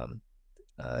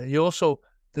 You also,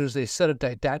 there's a set of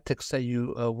didactics that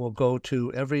you will go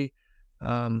to every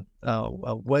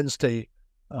Wednesday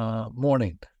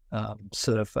morning,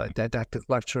 set of didactic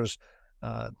lectures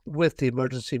with the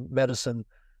emergency medicine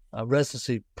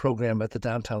residency program at the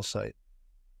downtown site.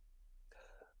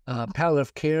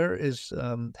 Palliative care is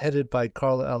headed by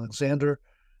Carla Alexander,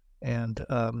 and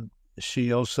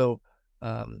she also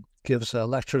gives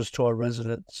lectures to our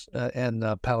residents and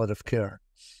palliative care.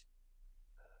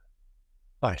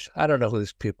 All right, I don't know who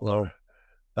these people are.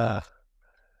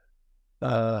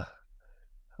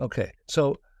 Okay,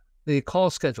 so the call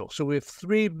schedule. So we have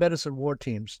 3 medicine ward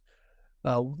teams.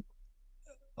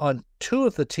 On 2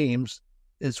 of the teams,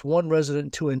 it's 1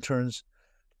 resident, 2 interns,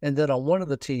 and then on 1 of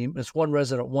the team, it's 1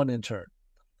 resident, 1 intern.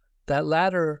 That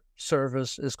latter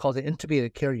service is called the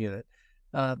intubated care unit.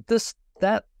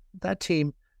 That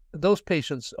team, those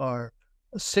patients are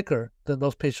sicker than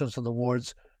those patients in the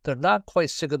wards. They're not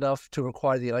quite sick enough to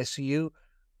require the ICU,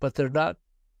 but they're not.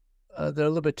 They're a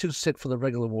little bit too sick for the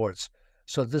regular wards.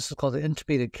 So this is called the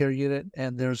intubated care unit,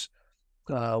 and there's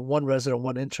 1 resident,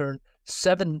 1 intern,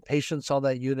 7 patients on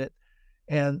that unit,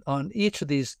 and on each of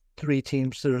these 3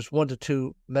 teams, there's 1 to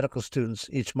 2 medical students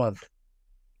each month.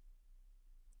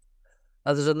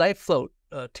 There's a night float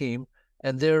team,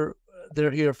 and they're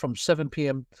here from 7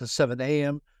 p.m. to 7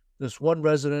 a.m. There's 1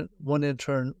 resident, 1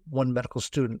 intern, 1 medical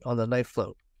student on the night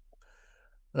float.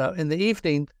 Now, in the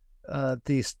evening,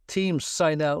 these teams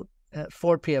sign out at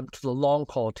 4 p.m. to the long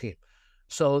call team.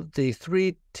 So the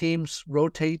 3 teams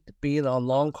rotate being on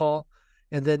long call,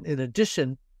 and then in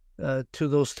addition to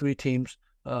those 3 teams,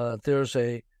 there's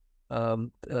a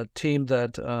a team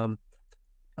that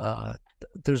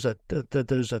there's a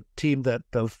team that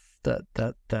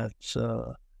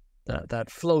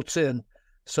floats in,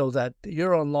 so that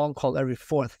you're on long call every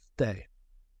fourth day.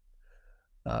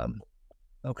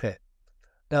 Okay.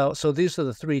 Now, so these are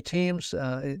the three teams,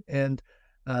 and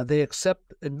they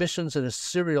accept admissions in a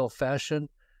serial fashion,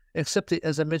 except,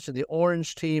 as I mentioned, the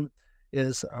orange team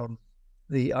is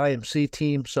the IMC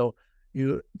team. So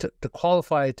to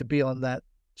qualify to be on that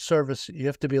service, you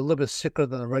have to be a little bit sicker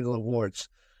than the regular wards.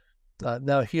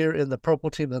 Now, here in the purple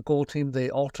team, the gold team, they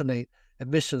alternate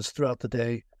admissions throughout the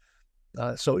day.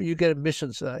 So you get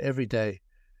admissions every day.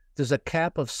 There's a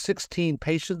cap of 16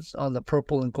 patients on the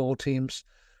purple and gold teams.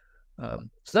 So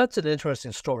that's an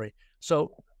interesting story.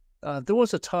 So there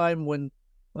was a time when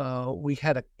we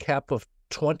had a cap of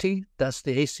 20. That's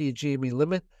the ACGME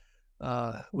limit.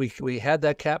 We had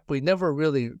that cap. We never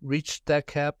really reached that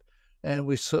cap,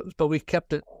 but we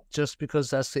kept it just because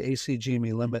that's the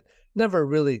ACGME limit. Never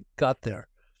really got there.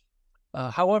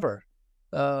 However,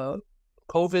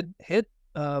 COVID hit.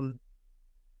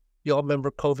 You all remember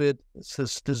COVID? It's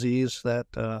this disease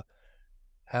that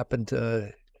happened.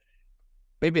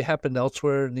 Maybe it happened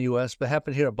elsewhere in the U.S., but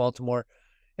happened here in Baltimore.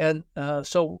 And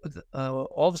so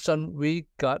all of a sudden, we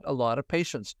got a lot of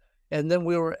patients. And then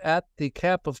we were at the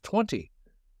cap of 20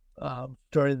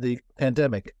 during the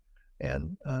pandemic.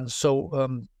 And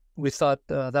so we thought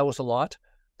that was a lot.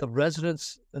 The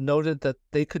residents noted that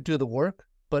they could do the work,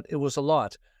 but it was a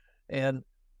lot. And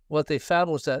what they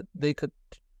found was that they could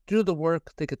do the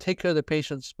work, they could take care of the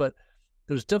patients, but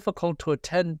it was difficult to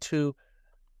attend to,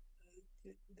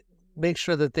 make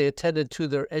sure that they attended to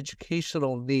their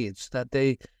educational needs,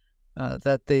 we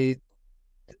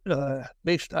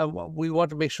want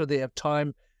to make sure they have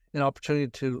time and opportunity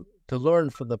to learn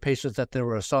from the patients that they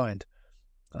were assigned.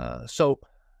 So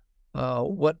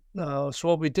what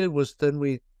we did was then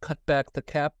we cut back the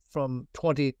cap from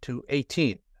 20 to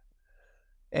 18.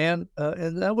 And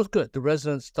that was good. The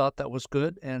residents thought that was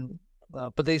good. And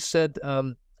but they said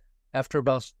after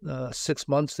about 6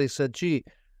 months, they said, gee,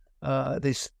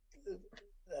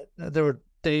 there were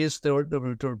days they were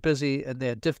busy and they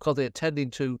had difficulty attending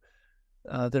to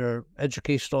their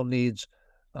educational needs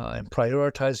and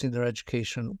prioritizing their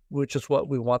education, which is what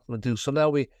we want them to do. So now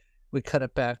we cut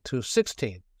it back to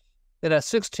 16. And at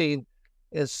 16,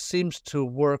 it seems to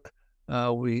work.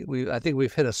 I think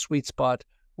we've hit a sweet spot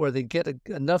where they get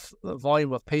enough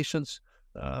volume of patients,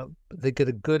 they get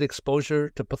a good exposure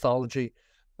to pathology,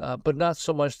 but not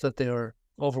so much that they are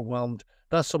overwhelmed,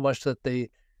 not so much that they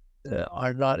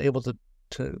are not able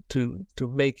to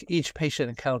make each patient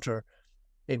encounter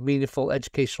a meaningful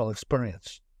educational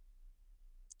experience.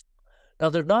 Now,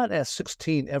 they're not at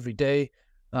 16 every day.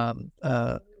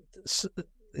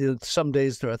 Some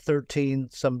days there are 13,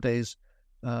 some days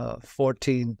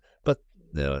 14, but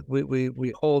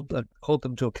we hold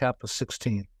them to a cap of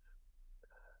 16.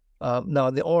 Now,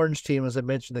 in the orange team, as I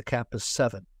mentioned, the cap is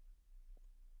 7.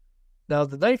 Now,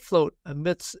 the night float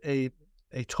emits a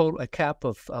cap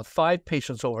of 5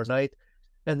 patients overnight,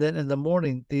 and then in the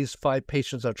morning, these 5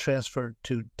 patients are transferred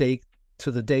to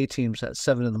the day teams at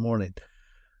 7 in the morning.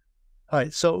 All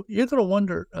right, so you're going to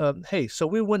wonder, hey, so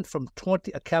we went from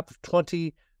a cap of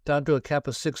 20 down to a cap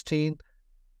of 16.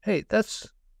 Hey, that's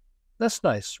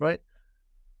nice, right?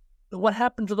 What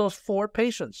happened to those 4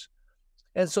 patients?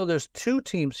 And so there's 2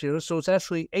 teams here, so it's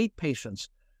actually 8 patients.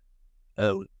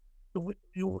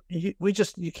 You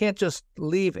can't just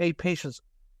leave 8 patients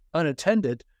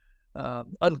unattended.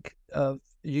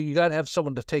 You got to have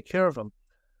someone to take care of them.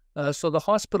 So the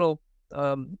hospital,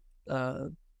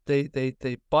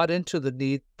 they bought into the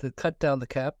need to cut down the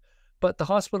cap, but the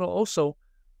hospital also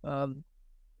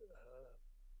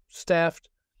staffed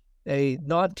a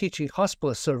non-teaching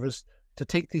hospitalist service to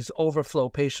take these overflow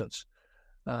patients.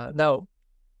 Now,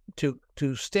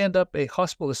 to stand up a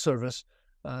hospitalist service,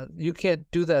 you can't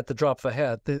do that at the drop of a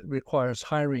hat. It requires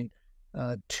hiring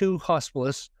 2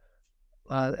 hospitalists,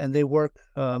 and they work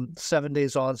 7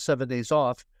 days on, 7 days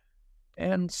off.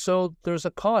 And so there's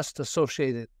a cost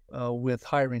associated with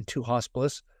hiring 2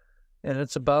 hospitalists, and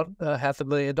it's about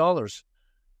 $500,000.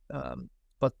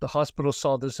 But the hospital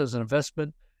saw this as an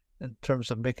investment in terms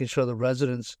of making sure the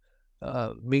residents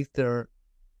meet their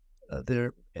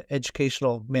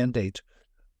educational mandate.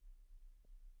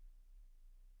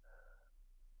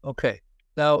 Okay.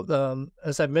 Now,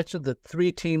 as I mentioned, the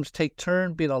 3 teams take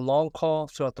turn being on long call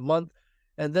throughout the month,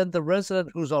 and then the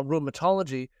resident who's on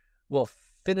rheumatology will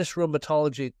finish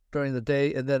rheumatology during the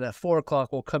day, and then at 4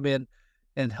 o'clock will come in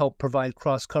and help provide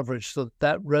cross coverage. So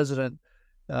that resident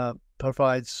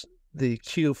provides the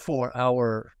Q4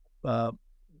 hour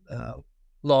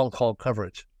long call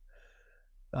coverage.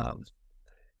 Um,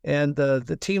 and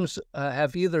the teams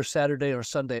have either Saturday or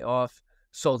Sunday off,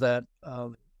 so that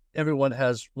everyone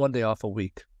has one day off a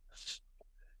week.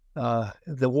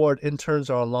 The ward interns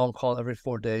are on long call every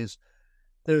 4 days.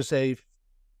 There's a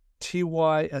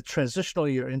transitional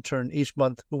year intern each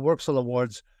month who works on the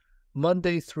wards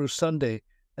Monday through Sunday,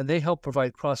 and they help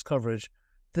provide cross coverage.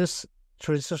 This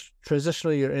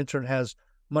transitional year intern has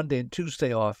Monday and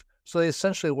Tuesday off, so they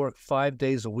essentially work 5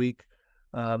 days a week,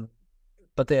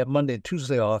 but they have Monday and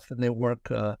Tuesday off, and they work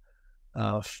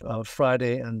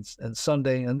Friday and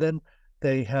Sunday, and then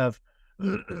they have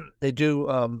they do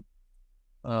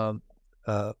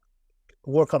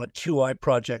work on a QI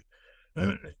project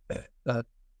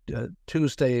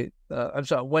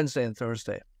Wednesday and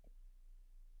Thursday.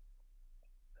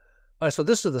 All right, so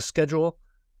this is the schedule.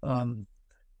 So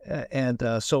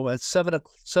at 7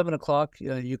 o'clock,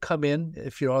 you come in.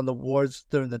 If you're on the wards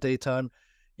during the daytime,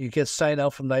 you get sign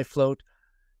out from night float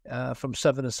from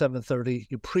 7 to 7:30.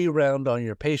 You pre-round on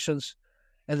your patients,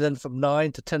 and then from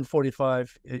 9 to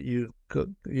 10:45,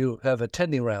 you have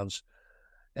attending rounds,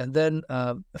 and then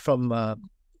from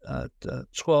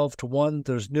 12 to 1,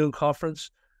 there's noon conference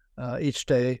each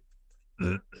day,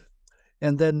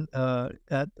 and then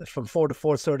from 4 to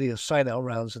 4:30 is sign out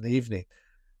rounds in the evening.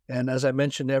 And as I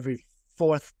mentioned, every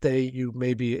fourth day you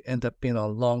maybe end up being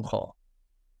on long call.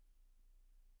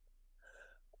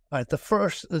 All right, the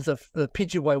first is the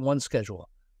PGY1 schedule.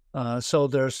 So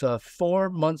there's 4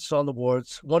 months on the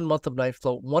wards, 1 month of night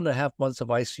float, 1.5 months of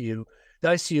ICU. The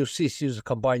ICU CCU is a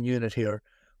combined unit here.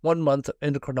 1 month of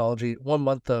endocrinology, 1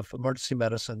 month of emergency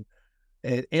medicine,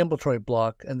 an ambulatory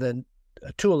block, and then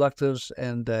 2 electives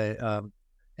and a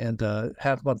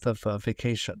half month of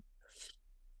vacation.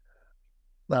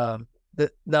 Now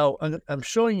I'm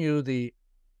showing you the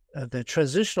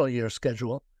transitional year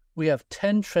schedule. We have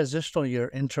 10 transitional year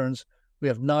interns. We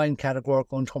have 9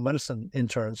 categorical internal medicine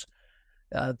interns.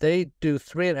 They do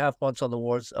 3.5 months on the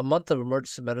wards, a month of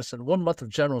emergency medicine, 1 month of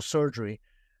general surgery,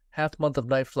 half month of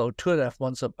night flow, 2.5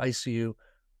 months of ICU,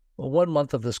 1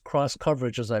 month of this cross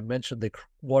coverage. As I mentioned, they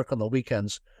work on the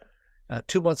weekends,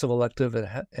 2 months of elective,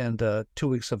 and 2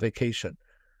 weeks of vacation.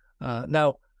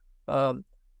 The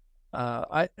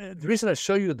reason I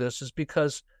show you this is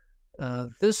because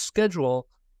this schedule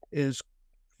is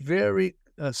very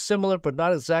similar, but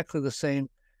not exactly the same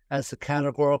as the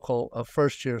categorical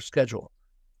first year schedule.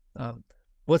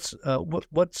 What's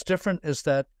different is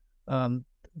that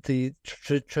the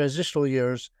transitional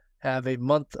years have a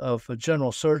month of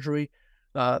general surgery.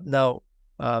 In the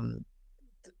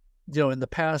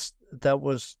past,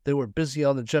 they were busy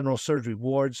on the general surgery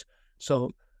wards, so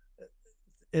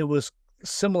it was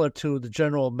similar to the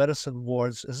general medicine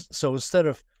wards. So instead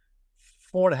of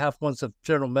 4.5 months of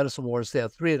general medicine wards, they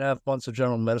have 3.5 months of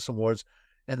general medicine wards,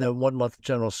 and then 1 month of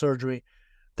general surgery.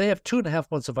 They have 2.5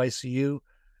 months of ICU,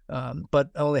 but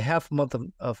only half a month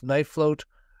of night float.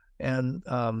 And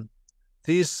the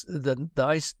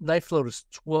night float is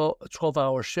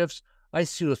 12-hour shifts.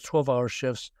 ICU is 12-hour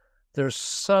shifts. There's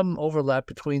some overlap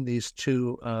between these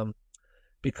two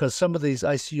because some of these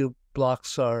ICU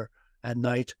blocks are at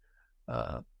night.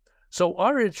 So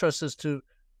our interest is to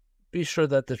be sure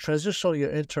that the transitional year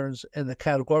interns and the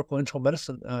categorical internal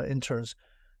medicine interns,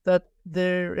 that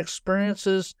their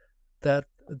experiences, that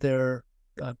their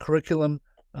curriculum,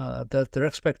 that their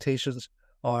expectations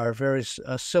are very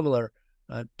similar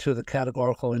to the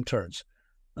categorical interns.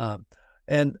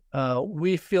 And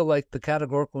we feel like the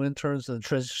categorical interns and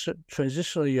the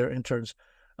transitional year interns,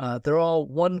 they're all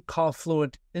one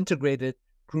confluent, integrated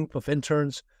group of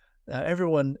interns.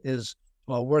 Everyone is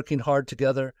working hard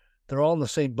together. They're all in the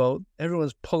same boat.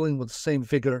 Everyone's pulling with the same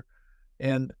vigor,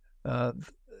 and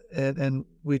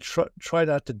we try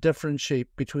not to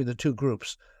differentiate between the two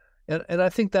groups. And I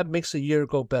think that makes the year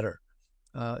go better.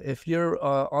 If you're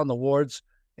on the wards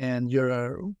and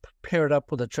you're paired up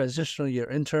with a transitional year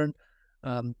intern,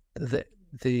 they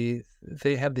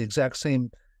have the exact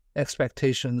same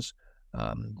expectations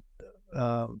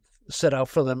set out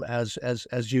for them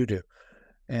as you do.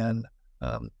 And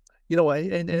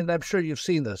and I'm sure you've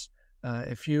seen this.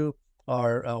 If you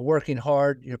are working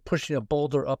hard, you're pushing a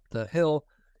boulder up the hill.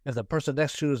 If the person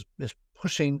next to you is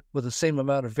pushing with the same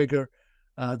amount of vigor,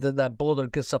 then that boulder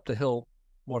gets up the hill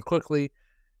more quickly.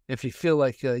 If you feel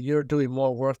like you're doing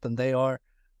more work than they are,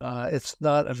 it's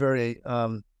not a very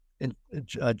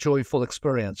joyful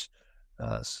experience.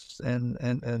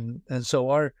 And so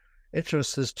our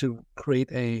interest is to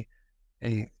create a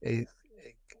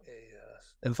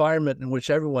environment in which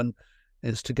everyone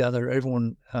is together.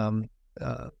 Everyone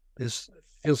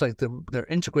feels like they're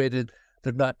integrated.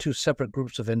 They're not two separate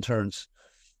groups of interns.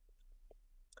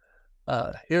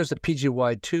 Here's the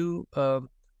PGY2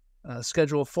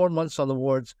 schedule: 4 months on the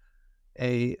wards,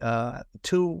 a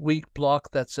 2-week block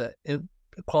that's a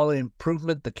quality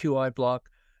improvement, the QI block,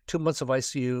 2 months of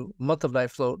ICU, month of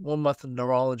night float, 1 month of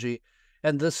neurology.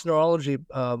 And this neurology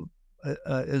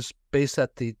is based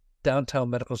at the Downtown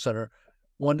Medical Center,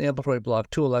 1 ambulatory block,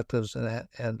 2 electives,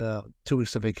 and 2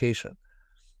 weeks of vacation.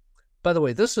 By the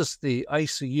way, this is the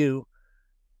ICU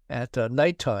at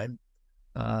nighttime.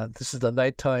 This is the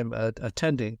nighttime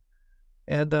attending.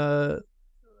 And look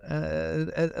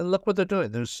what they're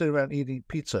doing. They're sitting around eating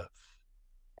pizza.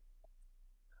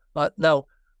 Now,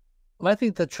 I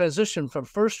think the transition from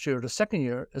first year to second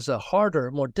year is a harder,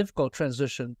 more difficult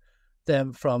transition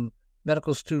than from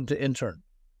medical student to intern.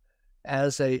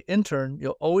 As an intern,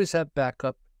 you'll always have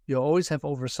backup. You'll always have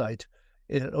oversight.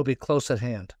 It'll be close at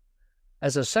hand.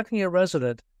 As a second-year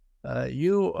resident,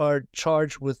 you are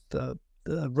charged with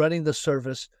running the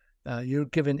service. You're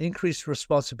given increased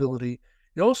responsibility.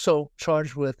 You're also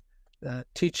charged with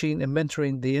teaching and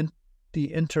mentoring the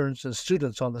interns and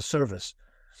students on the service.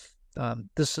 I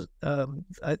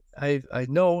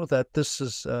know that this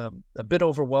is a bit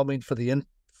overwhelming for the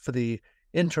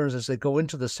interns as they go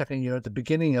into the second year, at the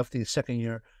beginning of the second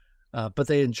year, but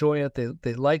they enjoy it.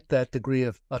 They like that degree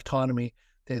of autonomy.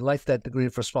 They like that degree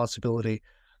of responsibility.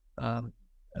 But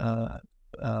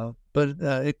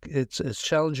it's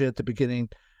challenging at the beginning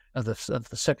of the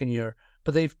second year.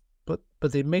 But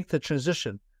they make the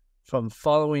transition from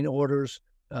following orders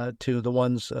to the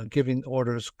ones giving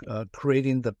orders,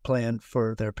 creating the plan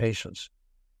for their patients.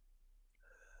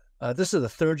 This is the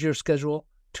third-year schedule: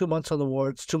 2 months on the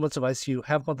wards, 2 months of ICU,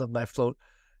 half month of night float.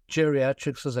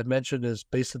 Geriatrics, as I mentioned, is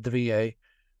based at the VA,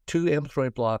 2 ambulatory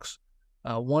blocks,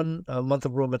 1 month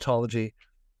of rheumatology,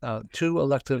 2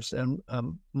 electives, and a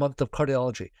month of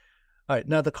cardiology. All right,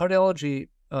 now the cardiology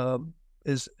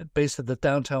is based at the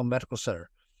Downtown Medical Center.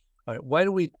 All right, why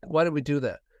do we do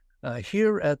that?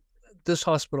 Here at this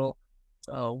hospital,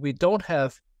 we don't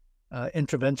have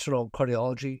interventional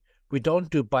cardiology. We don't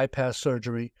do bypass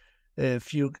surgery.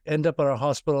 If you end up at our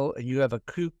hospital and you have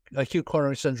acute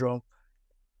coronary syndrome,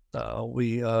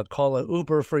 we call it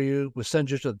Uber for you. We send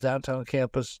you to the downtown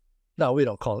campus. No, we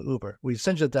don't call it Uber. We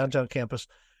send you to the downtown campus,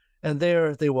 and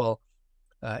there they will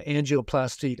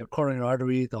angioplasty a coronary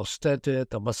artery. They'll stent it.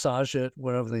 They'll massage it,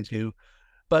 whatever they do.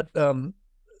 But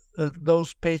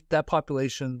that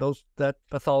population, that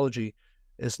pathology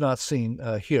is not seen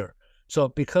here. So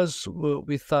because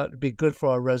we thought it'd be good for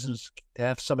our residents to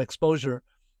have some exposure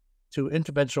to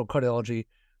interventional cardiology,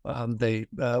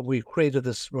 we created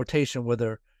this rotation where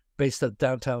they're based at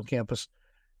downtown campus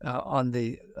and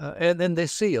then they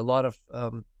see a lot of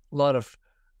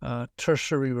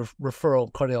tertiary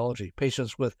referral cardiology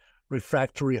patients with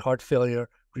refractory heart failure,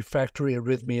 refractory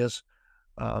arrhythmias,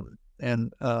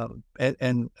 and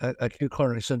acute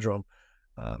coronary syndrome.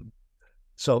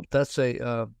 So that's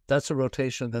a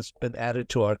rotation that's been added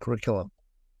to our curriculum.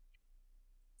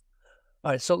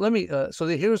 All right, so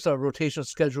here's our rotation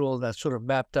schedule that's sort of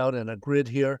mapped out in a grid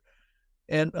here,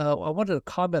 and I wanted to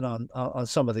comment on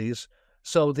some of these.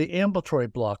 So the ambulatory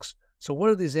blocks. So what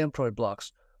are these ambulatory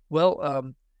blocks?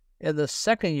 Well, in the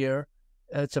second year,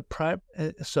 it's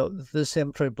so this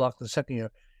ambulatory block in the second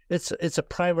year, it's a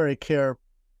primary care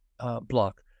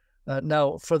block.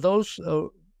 Now, for those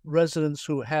residents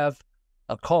who have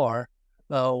a car,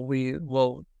 we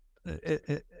will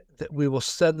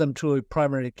send them to a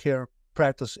primary care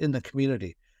practice in the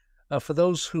community. For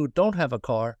those who don't have a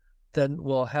car, then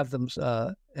we'll have them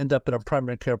end up in a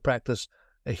primary care practice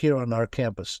here on our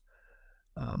campus.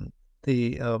 And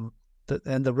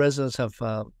the residents have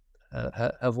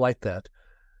liked that.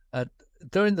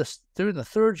 During the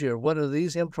third year, one of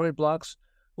these ambulatory blocks,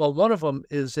 well, one of them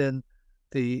is in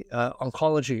the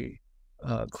oncology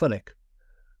clinic.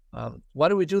 Why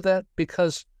do we do that?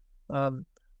 Because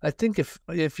I think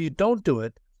if you don't do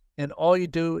it, and all you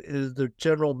do is the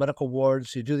general medical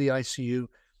wards, you do the ICU,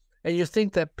 and you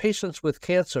think that patients with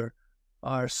cancer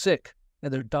are sick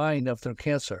and they're dying of their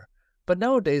cancer. But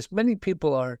nowadays, many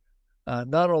people are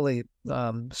not only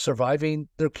surviving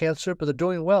their cancer, but they're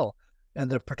doing well,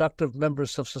 and they're productive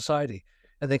members of society,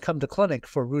 and they come to clinic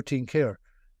for routine care.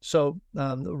 So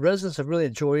residents have really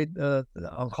enjoyed the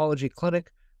oncology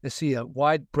clinic. They see a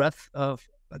wide breadth of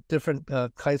different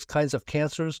kinds of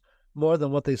cancers, more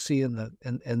than what they see in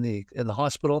the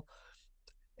hospital,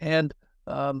 and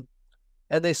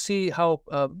they see how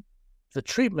the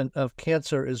treatment of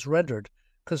cancer is rendered,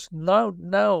 because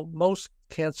now most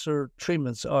cancer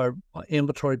treatments are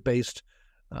ambulatory based,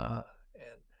 and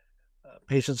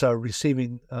patients are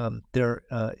receiving their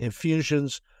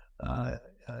infusions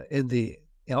in the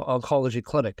oncology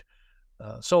clinic.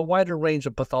 So a wider range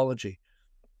of pathology.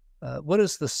 What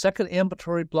is the second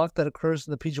ambulatory block that occurs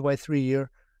in the PGY3 year?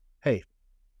 Hey,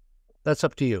 that's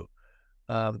up to you.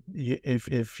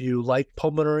 If you like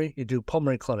pulmonary, you do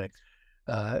pulmonary clinic.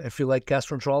 If you like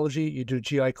gastroenterology, you do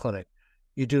GI clinic.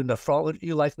 You do nephrology.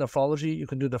 You like nephrology, you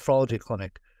can do nephrology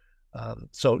clinic.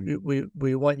 So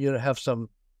we want you to have some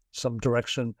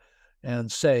direction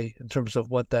and say in terms of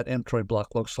what that ambulatory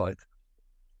block looks like.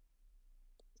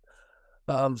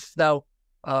 Now,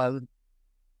 you're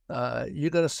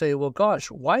going to say, well, gosh,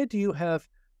 why do you have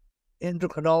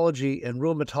endocrinology and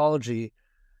rheumatology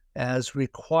as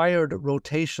required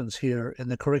rotations here in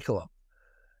the curriculum?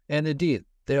 And indeed,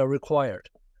 they are required.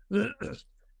 And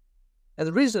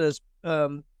the reason is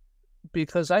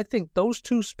because I think those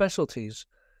two specialties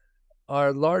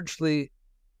are largely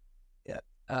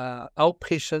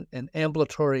outpatient and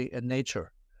ambulatory in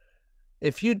nature.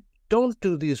 If you don't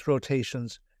do these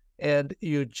rotations and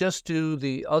you just do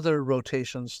the other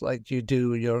rotations, like you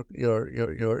do your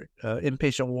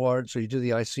inpatient wards, or you do the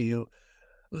ICU,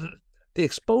 the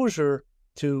exposure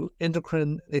to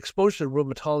endocrine, the exposure to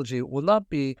rheumatology will not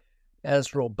be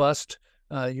as robust.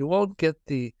 You won't get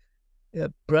the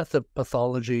breadth of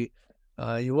pathology.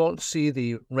 You won't see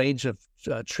the range of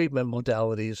treatment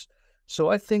modalities. So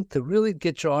I think to really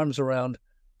get your arms around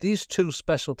these two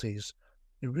specialties,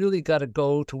 you really got to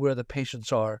go to where the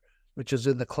patients are, which is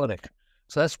in the clinic.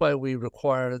 So that's why we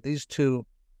require these two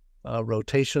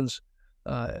rotations,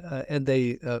 and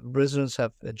residents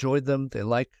have enjoyed them. They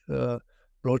like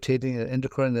rotating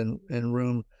endocrine and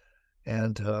rheum,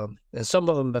 and some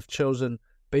of them have chosen,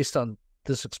 based on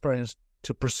this experience,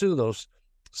 to pursue those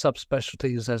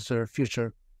subspecialties as their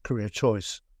future career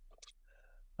choice.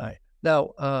 All right.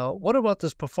 Now, what about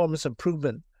this performance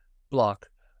improvement block?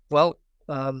 Well,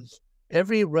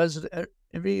 every resident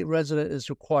is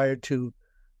required to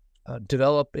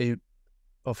develop a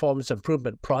performance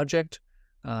improvement project.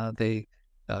 They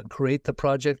create the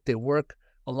project. They work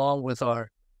along with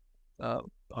our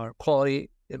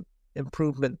quality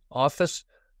improvement office,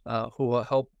 who will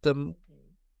help them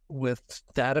with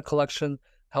data collection,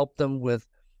 help them with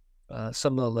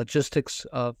some of the logistics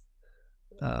of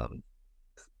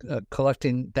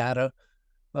collecting data,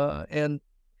 and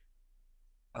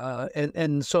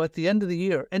so at the end of the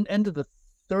year, and end of the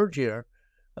third year,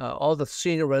 all the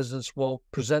senior residents will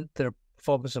present their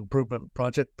performance improvement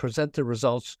project, present their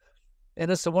results, and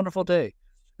it's a wonderful day.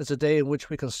 It's a day in which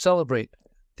we can celebrate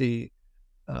the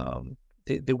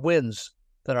wins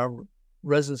that our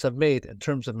residents have made in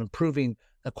terms of improving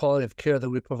the quality of care that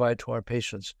we provide to our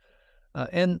patients.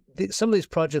 Some of these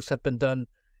projects have been done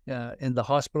in the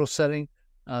hospital setting.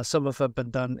 Some of them have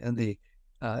been done in the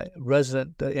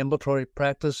resident ambulatory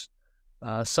practice.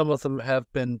 Some of them have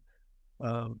been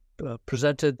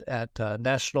presented at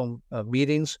national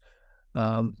meetings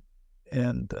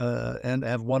and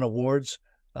have won awards.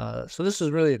 So this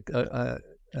is really a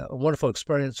wonderful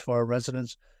experience for our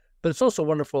residents, but it's also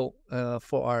wonderful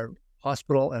for our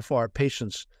hospital and for our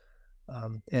patients.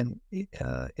 And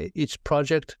each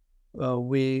project,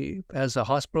 we as a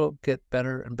hospital get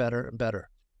better and better and better.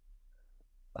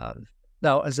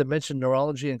 Now, as I mentioned,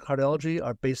 neurology and cardiology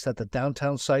are based at the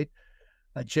downtown site.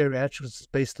 Geriatrics is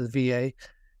based at the VA,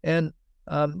 and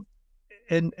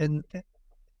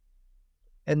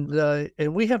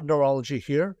we have neurology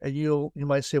here. And you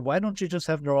might say, why don't you just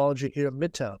have neurology here in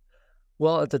Midtown?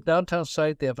 Well, at the downtown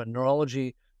site, they have a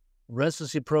neurology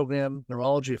residency program,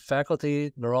 neurology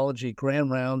faculty, neurology grand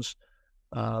rounds,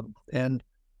 and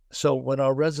so when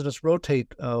our residents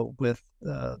rotate with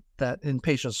that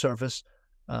inpatient service,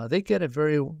 they get a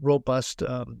very robust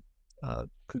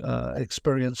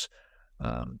experience,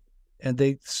 and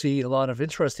they see a lot of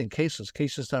interesting cases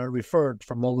that are referred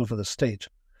from all over the state.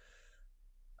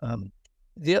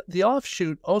 The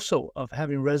offshoot also of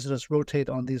having residents rotate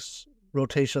on these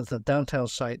rotations at the downtown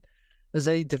site is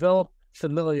they develop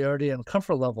familiarity and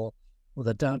comfort level with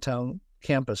the downtown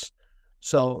campus.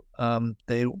 So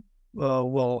they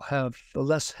will have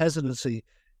less hesitancy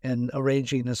in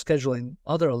arranging and scheduling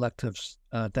other electives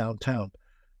downtown.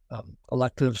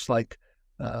 Electives like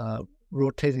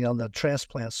rotating on the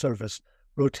transplant service,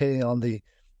 rotating on the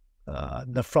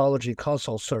nephrology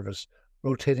consult service,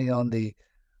 rotating on the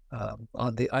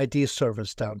ID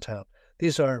service downtown.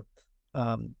 These are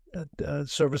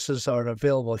services are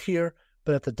available here,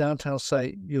 but at the downtown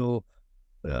site, you'll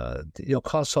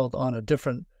consult on a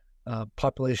different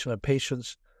population of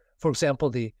patients. For example,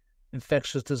 the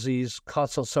infectious disease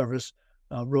consult service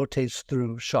rotates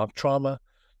through shock trauma.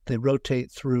 They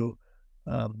rotate through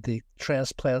the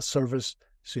transplant service.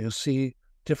 So you'll see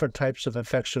different types of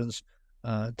infections,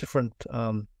 different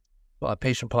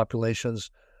patient populations.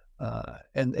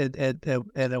 and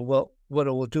it will, what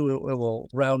it will do, it will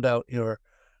round out your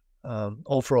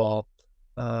overall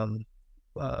um,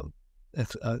 uh,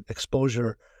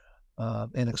 exposure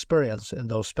and experience in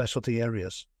those specialty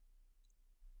areas.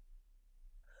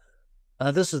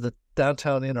 This is the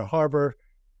downtown Inner Harbor.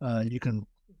 You can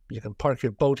park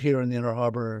your boat here in the Inner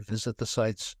Harbor, visit the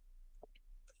sites.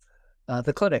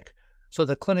 The clinic. So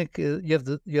the clinic, you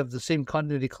have the same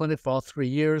continuity clinic for all 3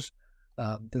 years.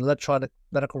 The electronic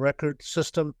medical record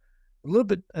system, a little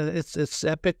bit, it's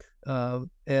Epic, and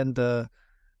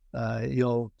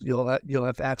you'll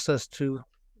have access to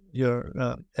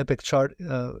your Epic chart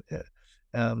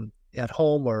at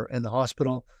home or in the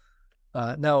hospital.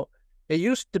 Now, it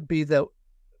used to be that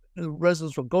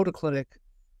residents would go to clinic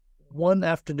one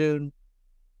afternoon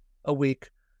a week,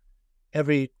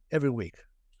 every week,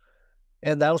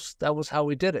 and that was how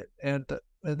we did it, and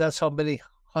that's how many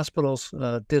hospitals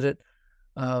did it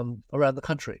around the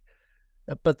country.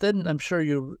 But then I'm sure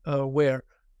you're aware,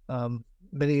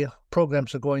 many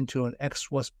programs are going to an X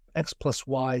plus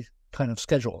Y kind of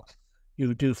schedule.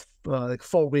 You do like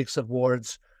 4 weeks of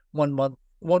wards, 1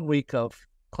 week of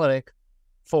clinic,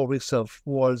 4 weeks of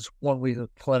wards, 1 week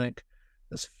of clinic.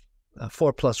 It's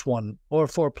 4+1 or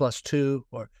 4+2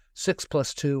 or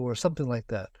 6+2 or something like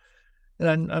that.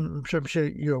 And I'm sure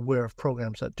you're aware of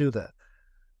programs that do that.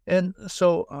 And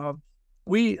so our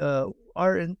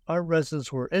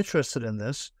residents were interested in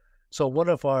this. So one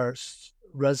of our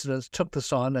residents took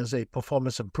this on as a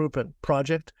performance improvement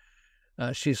project.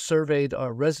 She surveyed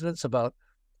our residents about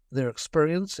their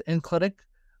experience in clinic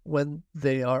when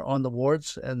they are on the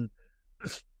wards, and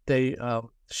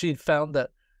she found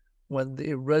that when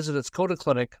the residents go to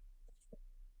clinic,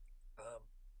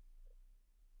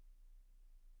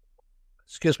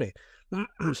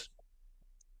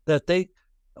 that they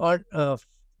aren't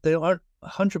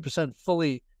 100%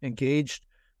 fully engaged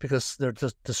because they're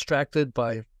just distracted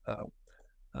by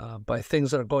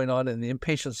things that are going on in the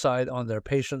inpatient side on their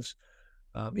patients.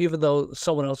 Even though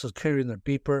someone else is carrying their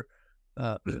beeper,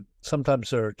 sometimes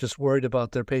they're just worried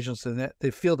about their patients, and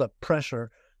they feel the pressure,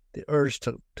 the urge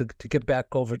to get back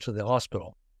over to the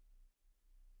hospital.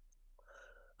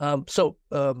 So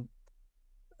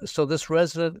this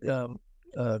resident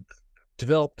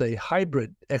developed a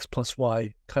hybrid X plus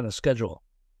Y kind of schedule.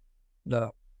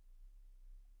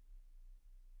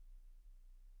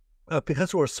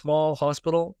 Because we're a small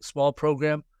hospital, small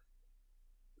program,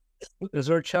 it's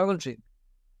very challenging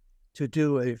to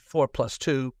do a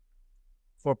 4+2,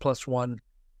 4+1,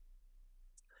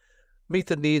 meet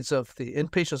the needs of the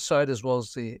inpatient side as well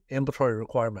as the ambulatory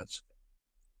requirements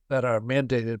that are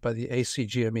mandated by the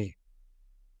ACGME.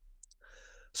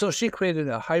 So she created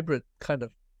a hybrid kind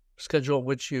of schedule in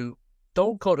which you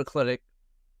don't go to clinic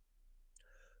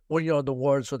when you're on the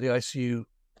wards or the ICU,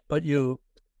 but you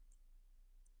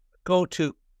go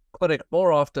to clinic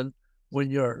more often when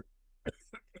you're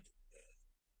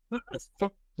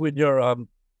on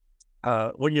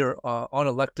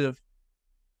elective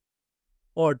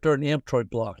or during the ambulatory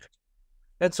block.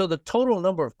 And so the total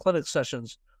number of clinic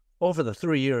sessions over the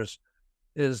 3 years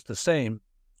is the same,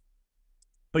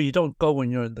 but you don't go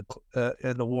when you're in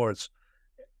the wards.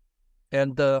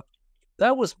 And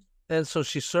and so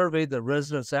she surveyed the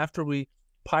residents after we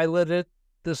piloted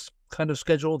this kind of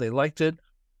schedule. They liked it.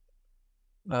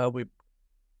 We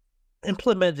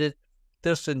implemented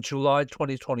this in July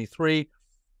 2023.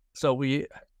 So we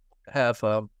have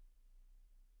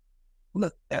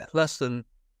less than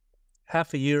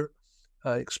half a year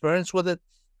experience with it.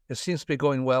 It seems to be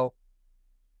going well.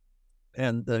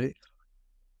 And the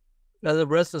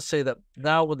residents say that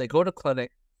now when they go to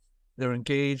clinic, they're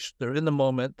engaged, they're in the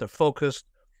moment, they're focused,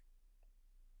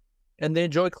 and they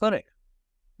enjoy clinic.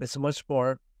 It's much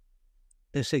more,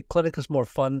 they say clinic is more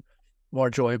fun, more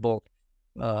enjoyable,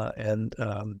 and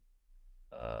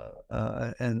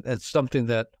it's something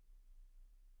that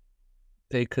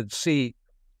they could see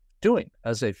doing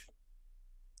as a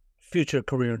future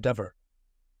career endeavor.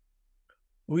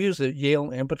 We use the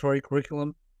Yale ambulatory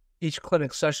curriculum. Each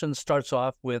clinic session starts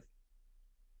off with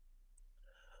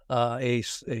a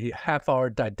half-hour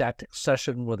didactic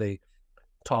session where they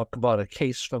talk about a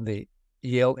case from the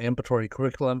Yale ambulatory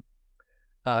curriculum.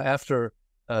 After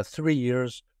 3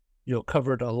 years, you'll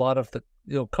cover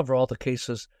all the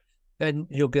cases, and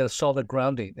you'll get a solid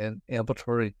grounding in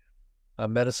ambulatory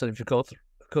medicine if you go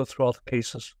through all the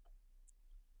cases.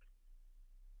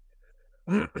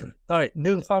 All right,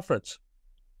 noon conference.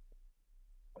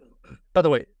 By the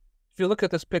way, if you look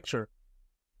at this picture,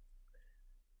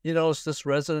 you notice this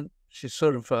resident, she's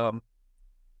sort of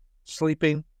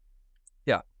sleeping.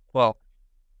 Yeah, well,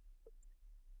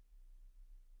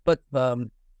 but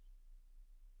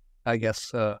I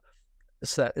guess.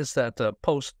 It's that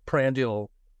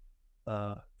postprandial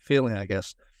feeling, I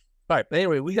guess. All right. But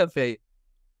anyway, we have a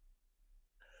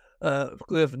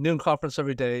noon conference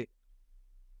every day.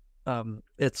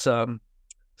 It's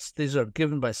these are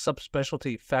given by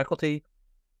subspecialty faculty.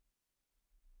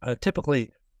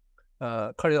 Typically,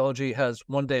 cardiology has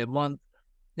 1 day a month.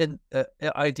 In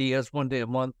ID has 1 day a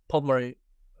month. Pulmonary,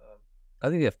 I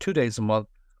think they have 2 days a month.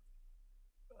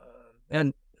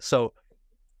 And so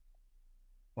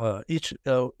each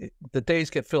the days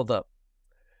get filled up.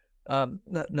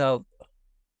 Now,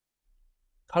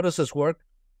 how does this work?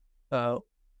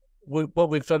 What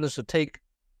we've done is to take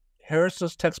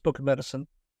Harrison's textbook of medicine,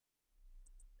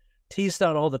 tease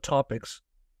down all the topics,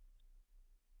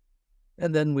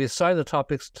 and then we assign the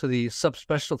topics to the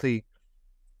subspecialty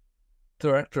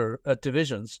director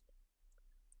divisions.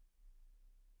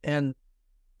 And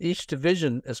each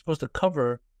division is supposed to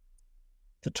cover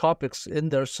the topics in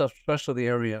their subspecialty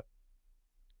area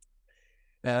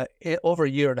over a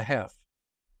year and a half.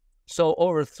 So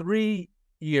over 3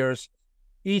 years,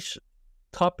 each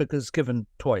topic is given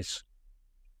twice.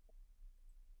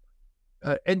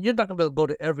 And you're not going to be able to go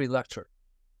to every lecture.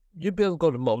 You'll be able to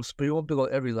go to most, but you won't be able to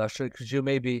go to every lecture because you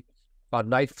may be on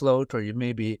night float, or you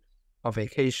may be on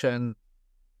vacation.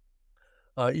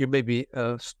 You may be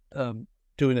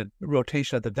doing a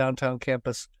rotation at the downtown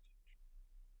campus.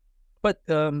 But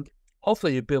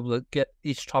hopefully you'll be able to get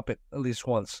each topic at least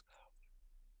once.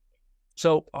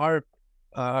 So our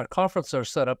conferences are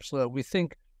set up so that we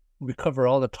think we cover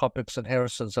all the topics in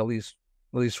Harrison's at least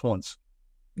once.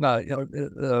 We'll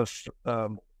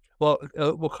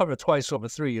cover it twice over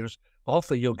 3 years.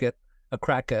 Hopefully you'll get a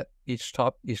crack at each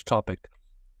topic.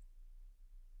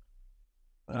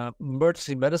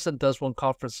 Emergency medicine does 1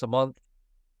 conference a month.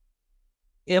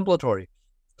 Ambulatory.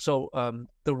 So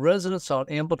the residents on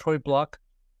ambulatory block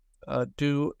they're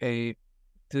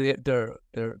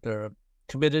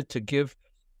committed to give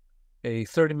a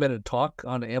 30-minute talk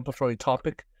on an ambulatory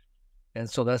topic, and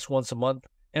so that's once a month.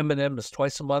 M&M is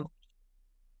twice a month.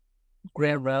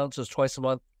 Grand Rounds is twice a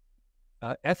month.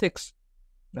 Ethics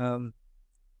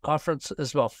conference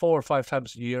is about 4 or 5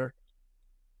 times a year,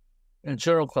 and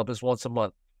Journal Club is once a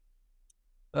month.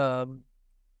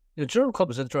 The Journal Club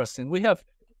is interesting. We have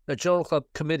a Journal Club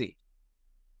committee,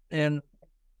 and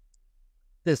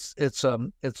it's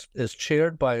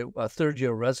chaired by a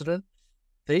third-year resident.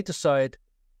 They decide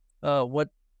what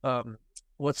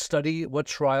study, what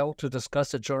trial to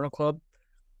discuss at Journal Club.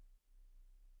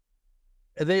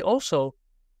 And they also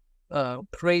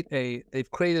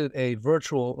they've created a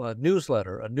virtual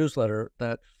newsletter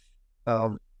that,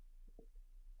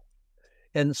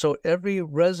 and so every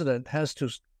resident has to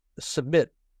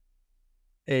submit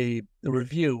a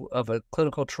review of a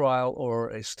clinical trial or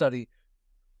a study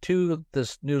to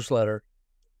this newsletter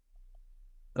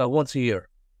once a year.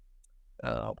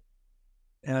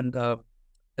 And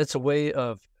it's a way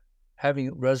of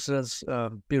having residents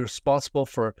be responsible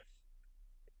for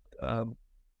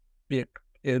being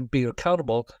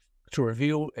accountable to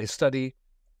review a study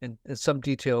in some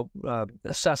detail,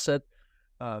 assess it,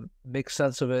 make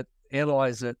sense of it,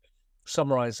 analyze it,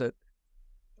 summarize it,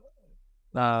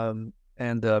 and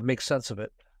make sense of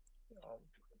it.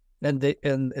 And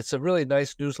it's a really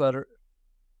nice newsletter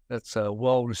that's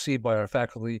well received by our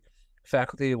faculty.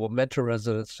 Faculty will mentor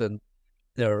residents in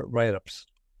their write-ups.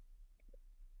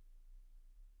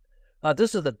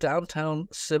 This is the downtown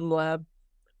sim lab.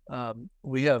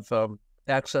 We have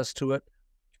access to it.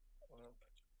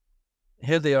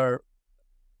 Here they are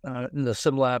in the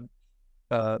sim lab.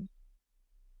 Now,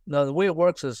 the way it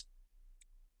works is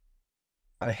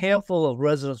a handful of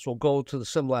residents will go to the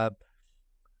sim lab,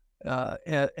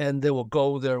 and they will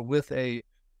go there with a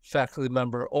faculty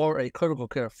member or a critical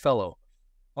care fellow.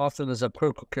 Often there's a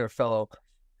critical care fellow,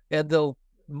 and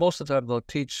most of the time they'll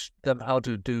teach them how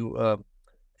to do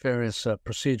various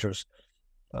procedures.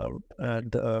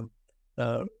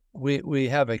 We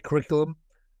have a curriculum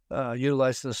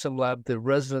utilized in the sim lab. The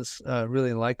residents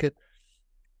really like it.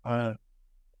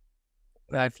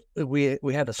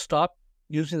 We had to stop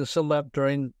using the sim lab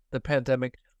during the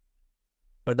pandemic,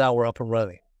 but now we're up and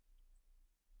running.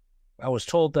 I was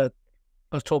told by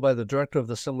the director of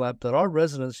the sim lab that our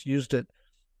residents used it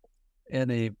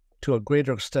to a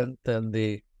greater extent than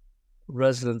the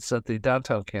residents at the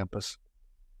downtown campus.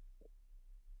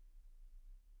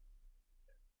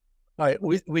 All right,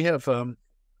 we have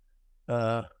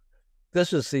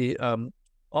this is the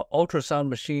ultrasound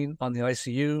machine on the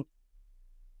ICU.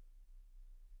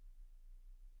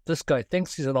 This guy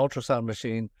thinks he's an ultrasound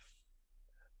machine.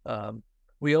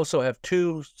 We also have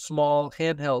 2 small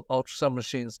handheld ultrasound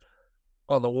machines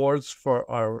on the wards for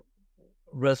our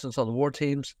residents on the war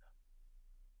teams.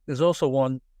 There's also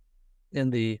one in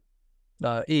the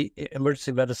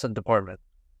emergency medicine department.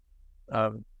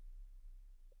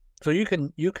 So you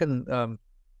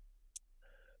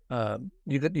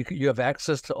have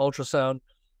access to ultrasound.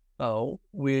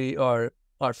 Our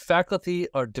faculty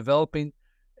are developing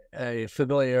a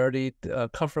familiarity,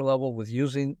 comfort level with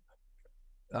using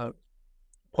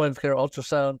point of care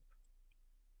ultrasound.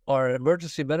 Our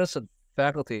emergency medicine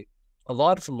faculty, a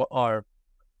lot of them are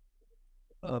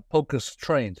POCUS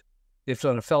trained. They've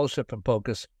done a fellowship in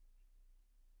POCUS.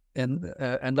 And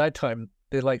at nighttime,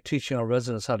 they like teaching our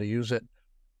residents how to use it.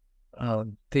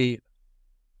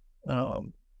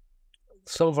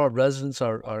 Some of our residents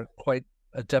are quite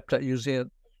adept at using it.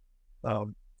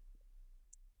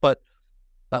 But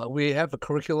we have a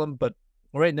curriculum, but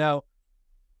right now,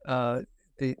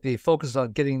 they focus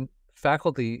on getting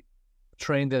faculty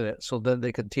trained in it so then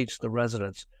they can teach the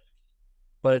residents.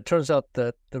 But it turns out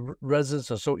that the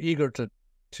residents are so eager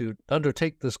to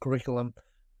undertake this curriculum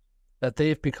that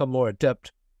they've become more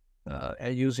adept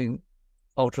at using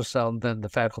ultrasound than the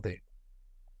faculty.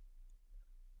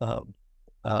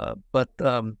 But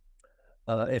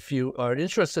if you are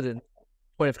interested in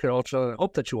point of care ultrasound, I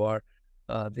hope that you are.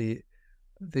 I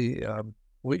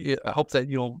hope that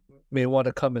you may want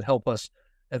to come and help us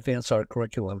advance our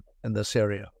curriculum in this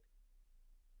area.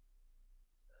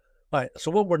 All right. So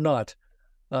what we're not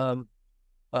a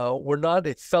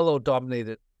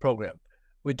fellow-dominated program.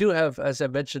 We do have, as I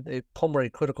mentioned, a pulmonary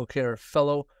critical care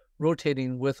fellow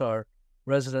rotating with our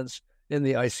residents in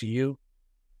the ICU,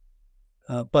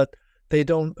 but they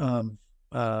don't.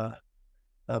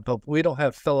 But we don't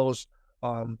have fellows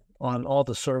on all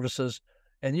the services,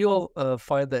 and you'll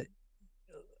find that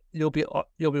you'll be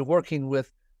working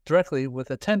directly with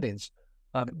attendings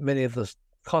on many of the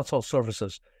consult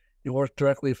services. You work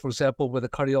directly, for example, with a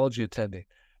cardiology attending,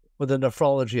 with a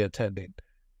nephrology attending,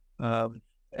 and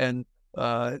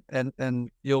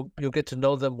you'll get to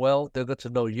know them well. They'll get to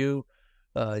know you.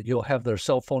 You'll have their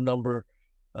cell phone number.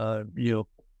 You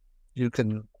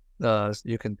can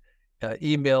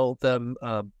email them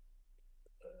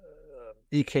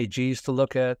EKGs to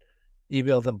look at,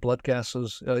 email them blood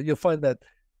gases. You'll find that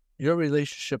your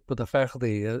relationship with the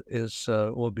faculty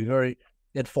will be very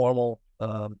informal,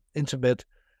 intimate,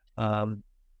 and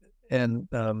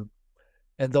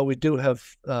though we do have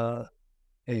a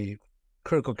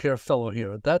critical care fellow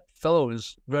here, that fellow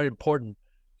is very important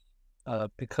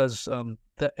because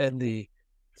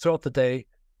throughout the day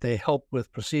they help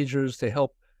with procedures, they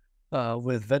help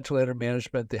with ventilator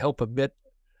management, they help admit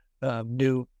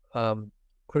new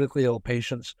critically ill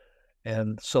patients,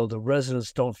 and so the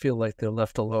residents don't feel like they're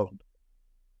left alone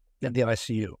in the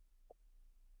ICU.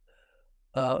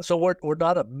 So we're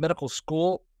not a medical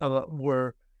school.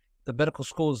 The medical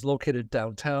school is located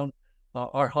downtown.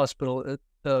 Our hospital,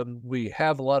 we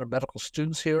have a lot of medical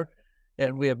students here,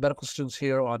 and we have medical students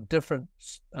here on different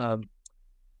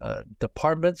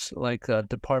departments, like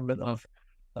Department of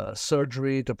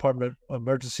Surgery, Department of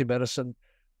Emergency Medicine,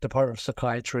 Department of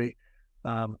Psychiatry,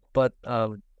 but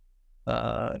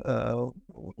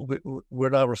we're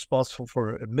not responsible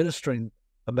for administering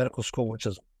a medical school, which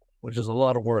is a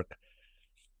lot of work.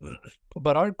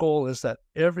 But our goal is that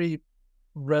every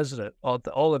resident,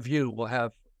 all of you, will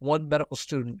have one medical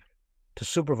student to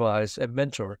supervise and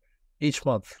mentor each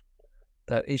month.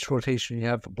 That each rotation you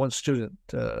have one student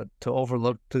to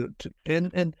overlook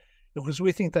and because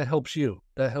we think that helps you.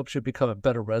 That helps you become a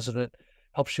better resident,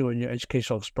 helps you in your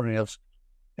educational experience,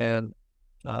 and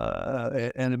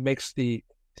it makes the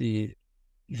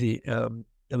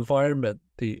environment,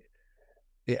 the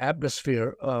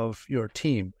atmosphere of your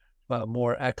team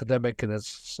more academic in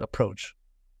its approach.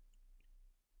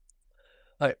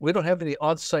 All right, we don't have any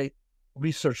on-site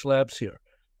research labs here,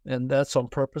 and that's on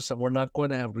purpose, and we're not going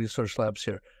to have research labs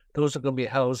here. Those are going to be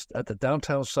housed at the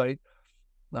downtown site.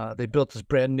 They built this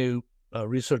brand new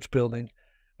research building.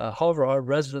 However, our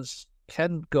residents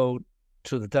can go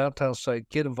to the downtown site,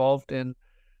 get involved in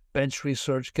bench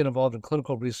research, get involved in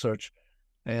clinical research,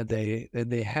 and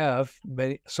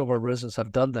some of our residents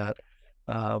have done that,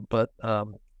 but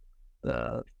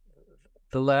the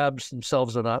labs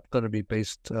themselves are not going to be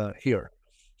based here.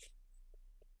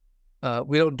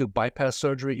 We don't do bypass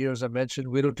surgery here, as I mentioned.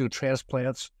 We don't do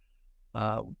transplants.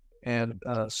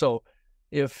 So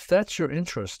if that's your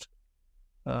interest,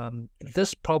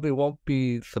 this probably won't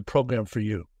be the program for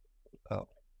you.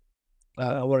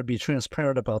 I want to be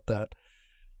transparent about that.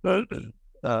 We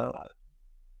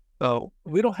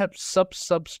don't have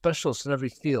subspecialists in every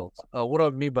field. What do I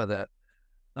mean by that?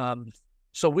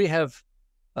 So we have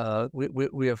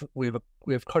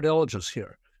cardiologists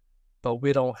here, but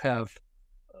we don't have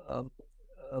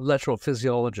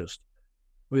electrophysiologist.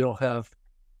 We don't have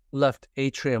left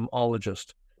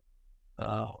atriumologist.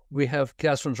 We have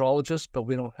gastroenterologist, but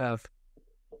we don't have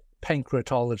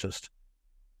pancreatologist.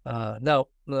 Now,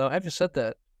 having said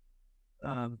that,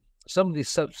 some of these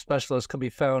subspecialists can be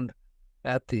found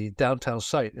at the downtown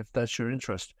site if that's your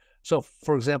interest. So,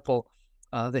 for example,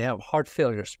 they have heart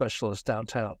failure specialists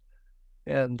downtown,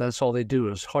 and that's all they do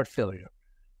is heart failure.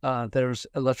 There's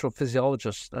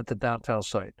electrophysiologists at the downtown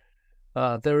site.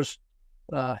 There's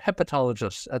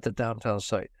hepatologists at the downtown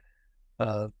site.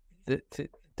 The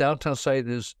downtown site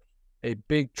is a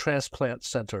big transplant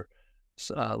center.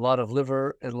 A lot of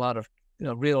liver and a lot of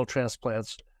renal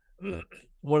transplants.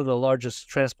 One of the largest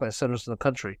transplant centers in the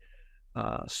country.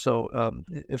 So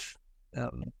if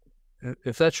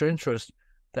that's your interest,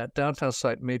 that downtown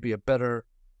site may be a better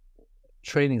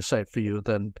training site for you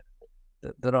than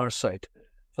our site.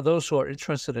 For those who are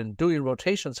interested in doing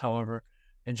rotations, however,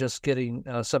 and just getting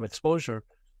some exposure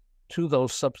to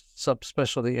those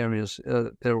subspecialty areas,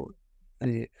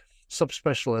 the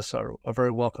subspecialists are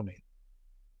very welcoming.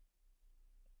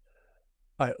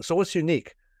 All right, so what's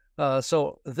unique?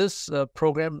 So this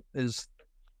program is,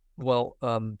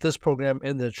 this program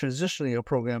and the transitional year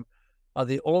program are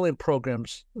the only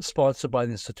programs sponsored by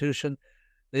the institution.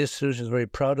 The institution is very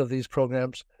proud of these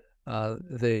programs.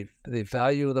 They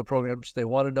value the programs. They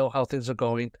want to know how things are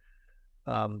going.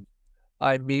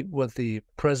 I meet with the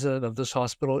president of this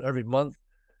hospital every month,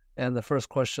 and the first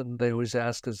question they always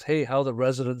ask is, "Hey, how are the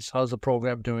residents? How's the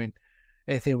program doing?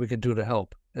 Anything we can do to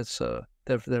help?" It's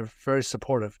they're very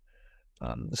supportive.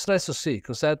 It's nice to see,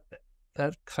 because that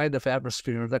kind of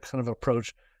atmosphere, that kind of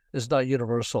approach is not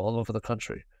universal all over the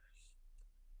country.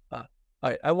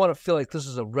 I want to feel like this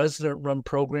is a resident-run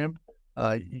program.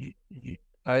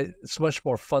 It's much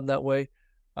more fun that way.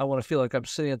 I want to feel like I'm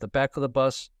sitting at the back of the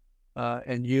bus,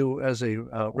 and you, as a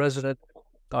resident,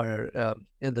 are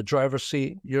in the driver's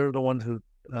seat. You're the one who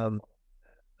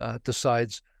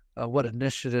decides what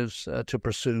initiatives to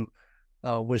pursue,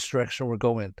 which direction we're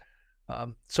going.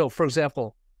 So, for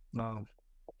example,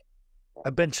 I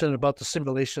mentioned about the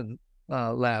simulation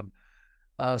lab.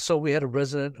 So we had a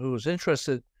resident who was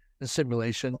interested in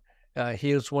simulation.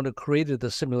 He was one who created the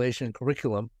simulation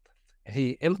curriculum.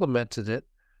 He implemented it,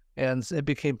 and it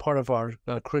became part of our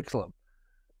curriculum.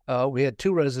 We had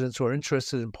two residents who were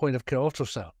interested in point-of-care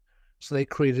ultrasound. So they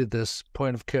created this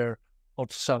point-of-care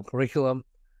ultrasound curriculum.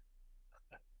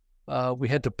 We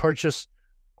had to purchase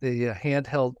the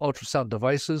handheld ultrasound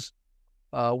devices,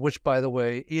 which, by the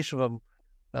way, each of them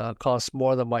cost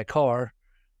more than my car,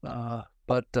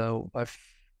 but I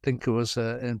think it was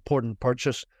an important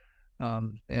purchase,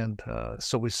 and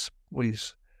so we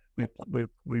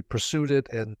pursued it,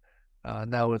 and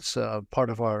now it's part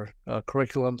of our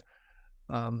curriculum.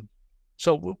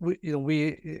 So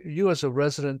you as a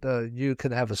resident, you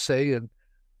can have a say in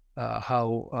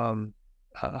how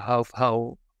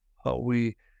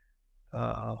we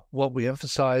what we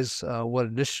emphasize, what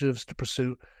initiatives to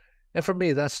pursue, and for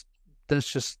me, that's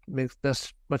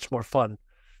much more fun.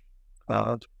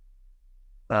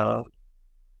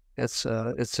 It's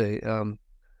and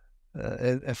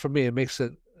for me, it makes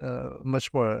it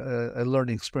much more a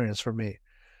learning experience for me.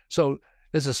 So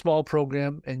it's a small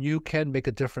program, and you can make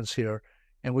a difference here,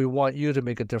 and we want you to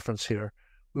make a difference here.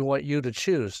 We want you to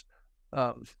choose.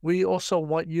 We also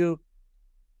want you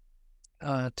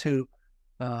to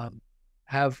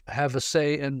have a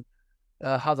say in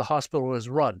how the hospital is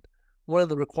run. One of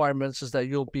the requirements is that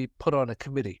you'll be put on a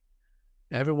committee.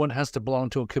 Everyone has to belong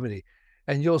to a committee,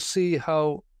 and you'll see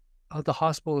how the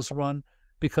hospital is run,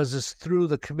 because it's through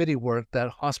the committee work that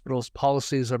hospitals'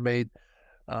 policies are made,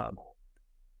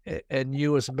 and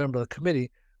you as a member of the committee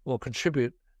will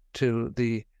contribute to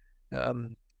the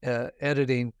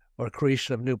editing or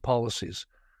creation of new policies.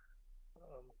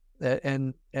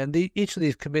 And each of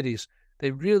these committees,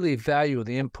 they really value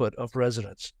the input of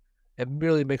residents. It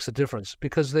really makes a difference,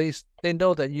 because they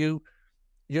know that you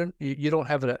don't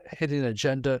have a hidden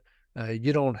agenda.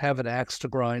 You don't have an axe to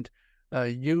grind.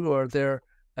 You are there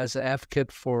as an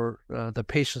advocate for the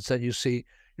patients that you see.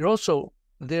 You're also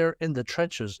there in the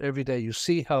trenches every day. You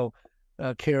see how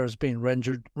care is being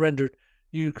rendered.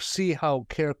 You see how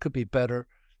care could be better,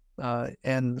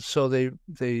 and so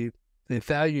they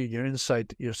value your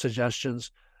insight, your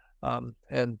suggestions,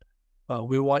 and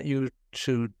we want you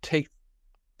to take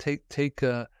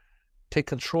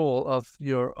control of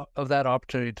that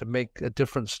opportunity to make a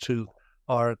difference to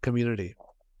our community.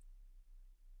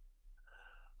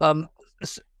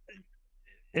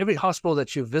 Every hospital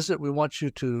that you visit, we want you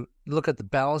to look at the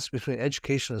balance between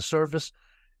education and service,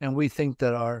 and we think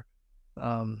that our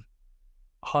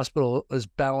hospital is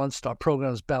balanced, our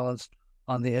program is balanced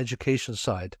on the education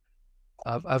side.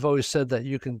 I've always said that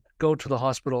you can go to the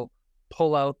hospital,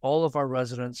 pull out all of our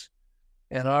residents,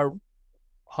 and our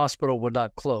hospital would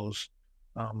not close.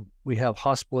 We have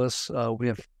hospitalists, we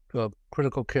have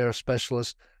critical care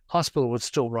specialists. Hospital would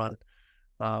still run.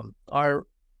 Our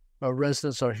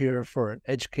residents are here for an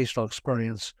educational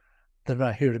experience. They're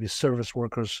not here to be service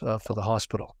workers for the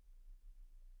hospital.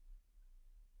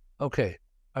 Okay.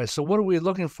 All right. So what are we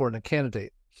looking for in a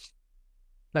candidate?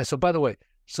 Nice. So by the way,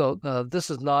 this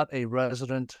is not a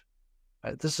resident.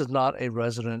 This is not a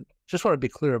resident. Just want to be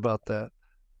clear about that.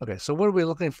 Okay. So what are we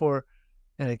looking for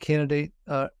in a candidate?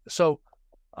 I've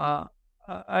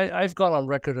gone on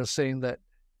record as saying that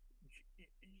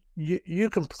you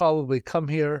can probably come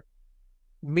here,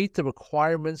 meet the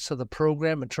requirements of the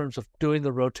program in terms of doing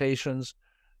the rotations,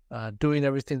 doing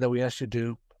everything that we ask you to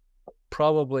do,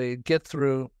 probably get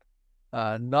through,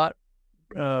 not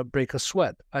break a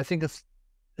sweat. I think it's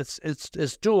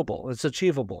doable, it's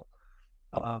achievable,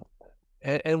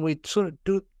 and we sort of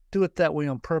do it that way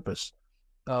on purpose.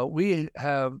 We're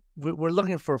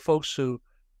looking for folks who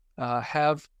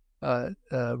have a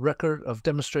record of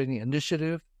demonstrating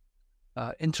initiative,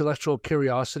 intellectual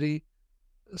curiosity,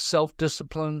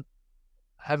 self-discipline,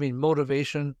 having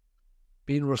motivation,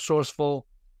 being resourceful,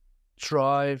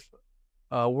 drive,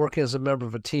 working as a member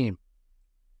of a team.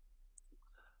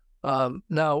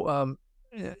 Now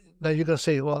you're going to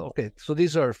say, well, okay, so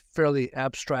these are fairly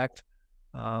abstract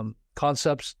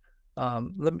concepts.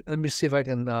 Let me see if I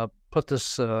can put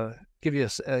this, give you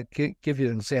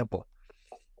an example.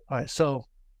 All right, so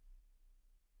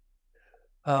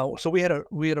we had a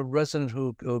resident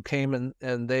who came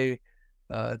and they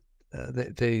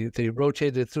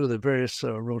rotated through the various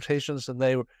rotations, and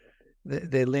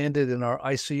they landed in our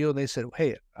ICU, and they said,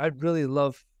 "Hey, I really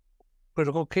love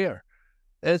critical care.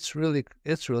 It's really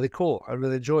cool. I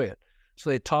really enjoy it." So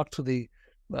they talked to the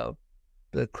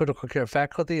critical care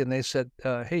faculty, and they said,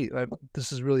 "Hey,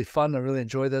 this is really fun. I really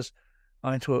enjoy this.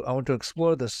 I want to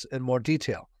explore this in more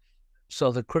detail."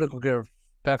 So the critical care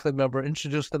faculty member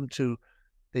introduced them to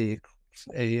a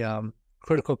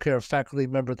critical care faculty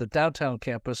member at the downtown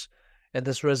campus, and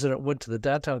this resident went to the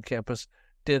downtown campus,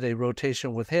 did a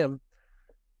rotation with him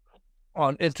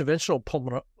on interventional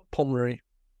pulmonary,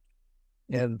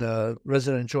 and the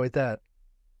resident enjoyed that.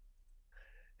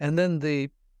 And then the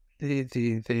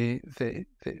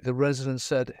resident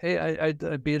said, "Hey,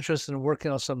 I'd be interested in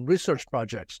working on some research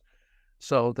projects."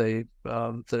 So that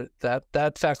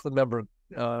faculty member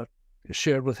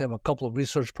shared with him a couple of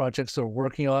research projects they're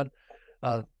working on.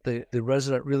 The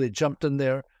resident really jumped in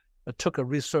there, took a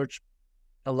research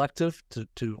elective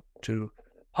to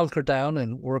hunker down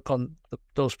and work on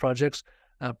those projects.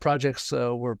 Projects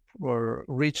were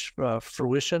reached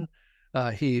fruition.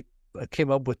 He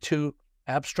came up with 2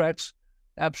 abstracts.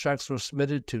 Abstracts were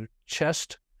submitted to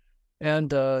CHEST,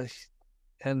 and it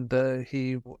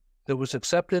was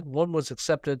accepted. One was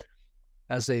accepted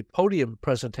as a podium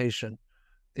presentation.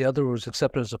 The other was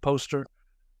accepted as a poster,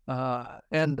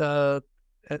 and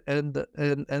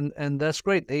that's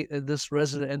great. This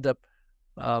resident ended up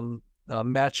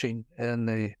matching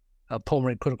in a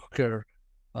pulmonary critical care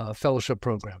fellowship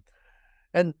program,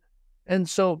 and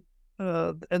so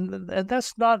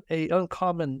that's not a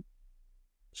uncommon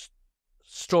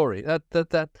story.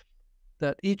 That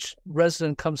each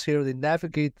resident comes here, they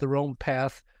navigate their own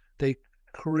path, they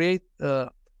create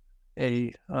a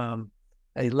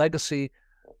legacy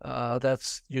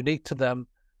that's unique to them,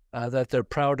 that they're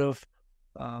proud of,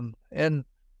 and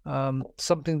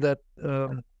something that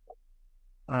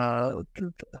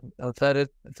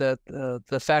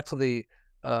the faculty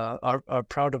are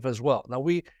proud of as well. Now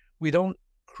we don't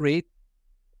create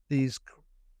these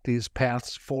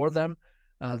paths for them;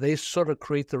 they sort of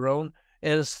create their own,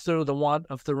 and it's through the want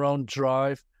of their own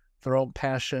drive, their own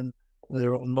passion,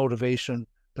 their own motivation,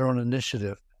 their own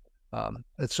initiative.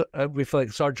 We feel like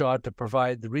it's our job to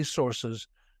provide the resources,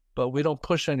 but we don't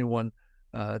push anyone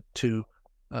to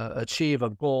achieve a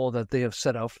goal that they have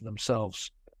set out for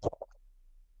themselves.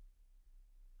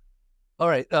 All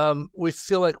right, we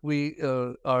feel like we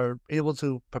are able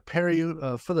to prepare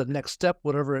you for the next step,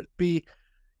 whatever it be.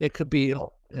 It could be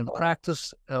in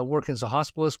practice, working as a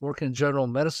hospitalist, working in general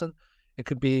medicine. It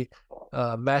could be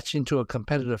matching to a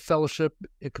competitive fellowship.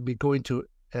 It could be going to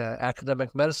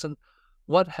academic medicine.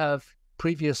 What have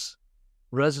previous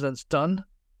residents done?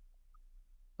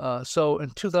 So in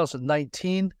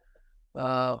 2019,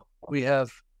 we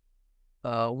have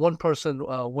one person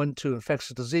went to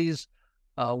infectious disease,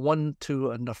 one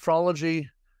to nephrology,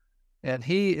 and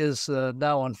he is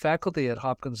now on faculty at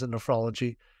Hopkins in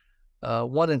nephrology,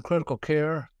 one in critical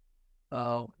care,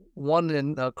 one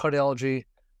in cardiology,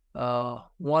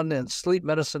 one in sleep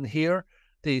medicine here.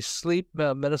 The Sleep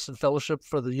Medicine Fellowship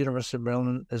for the University of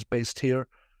Maryland is based here.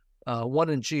 One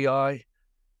in GI,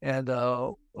 and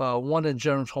one in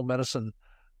general medicine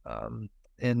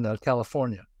in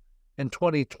California. In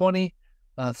 2020,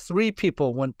 3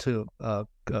 people went to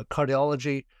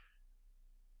cardiology.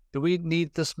 Do we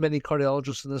need this many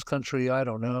cardiologists in this country? I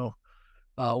don't know.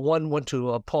 One went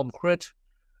to Palm Crit.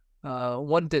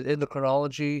 One did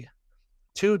endocrinology.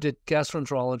 2 did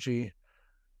gastroenterology.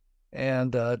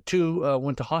 And 2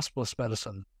 went to hospitalist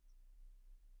medicine.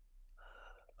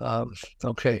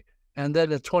 Okay. And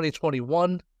then in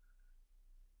 2021,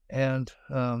 and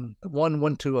one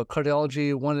went to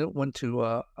cardiology, one went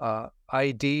to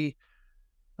ID,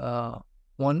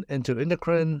 one into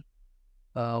endocrine,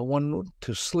 one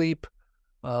to sleep,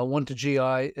 one to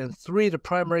GI, and 3 to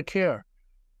primary care.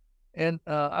 And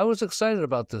I was excited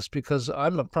about this because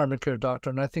I'm a primary care doctor,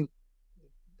 and I think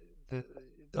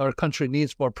our country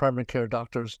needs more primary care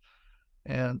doctors.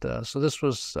 And so this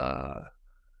was, I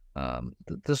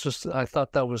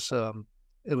thought that was,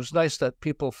 it was nice that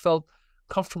people felt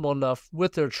comfortable enough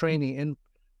with their training in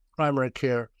primary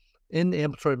care, in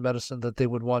ambulatory medicine, that they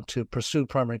would want to pursue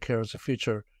primary care as a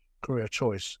future career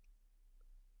choice.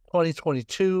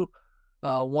 2022,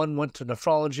 one went to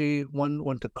nephrology, one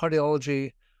went to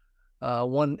cardiology,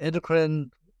 one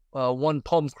endocrine, one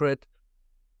Palm Crit,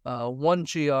 one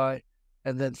GI,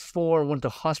 and then 4 went to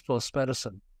hospitalist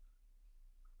medicine.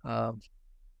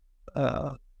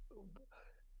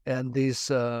 And these,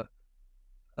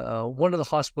 one of the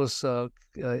hospitalists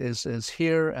is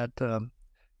here at,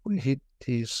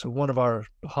 he's one of our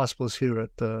hospitalists here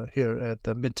at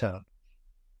Midtown.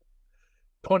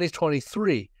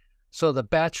 2023, so the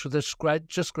batch this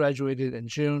just graduated in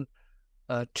June.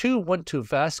 2 went to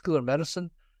vascular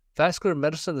medicine. Vascular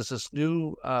medicine is this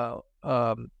new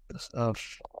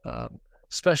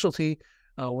specialty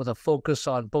with a focus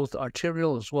on both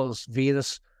arterial as well as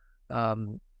venous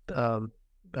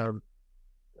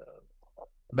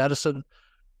medicine,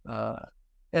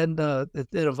 and it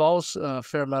involves a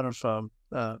fair amount of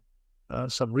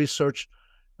some research,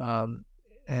 and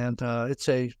it's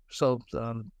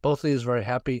both of these are very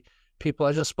happy people.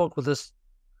 I just spoke with this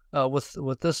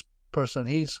person.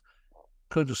 He's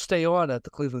going to stay on at the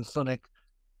Cleveland Clinic,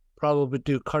 probably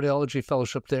do cardiology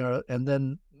fellowship there, and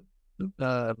then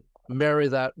marry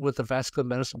that with a vascular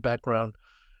medicine background,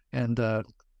 and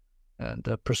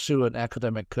pursue an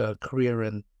academic career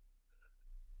in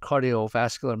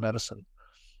cardiovascular medicine.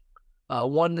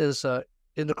 One is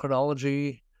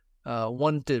endocrinology,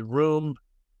 one did rheum,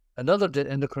 another did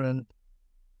endocrine,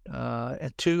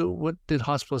 and 2 did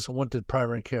hospitalist, and 1 did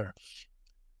primary care.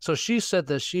 So she said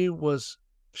that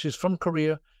she's from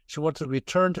Korea. She wanted to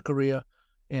return to Korea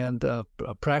and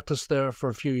practice there for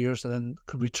a few years, and then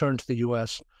could return to the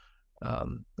U.S. We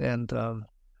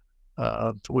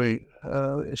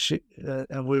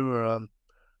were.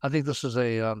 I think this is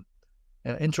an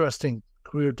interesting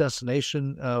career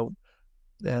destination,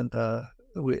 and I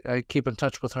keep in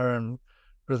touch with her, and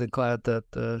really glad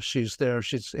that she's there.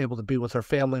 She's able to be with her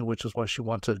family, which is what she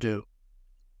wants to do.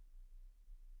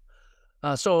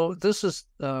 So this is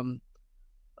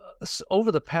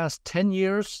over the past 10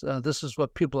 years. This is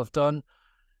what people have done,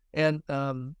 and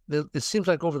it seems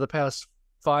like over the past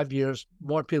 5 years,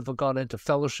 more people have gone into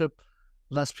fellowship,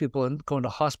 less people going to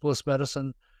hospitalist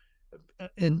medicine.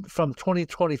 From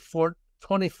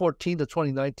 2014 to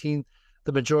 2019,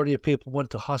 the majority of people went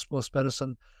to hospitalist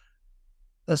medicine.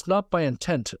 That's not by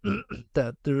intent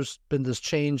that there's been this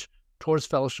change towards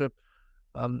fellowship.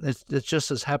 It just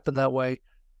has happened that way.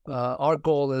 Our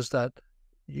goal is that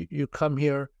you come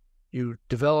here, you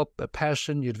develop a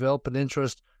passion, you develop an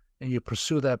interest, and you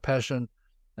pursue that passion.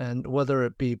 And whether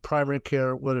it be primary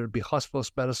care, whether it be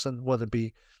hospitalist medicine, whether it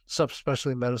be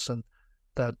subspecialty medicine,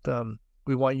 that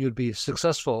we want you to be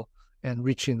successful in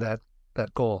reaching that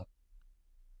goal.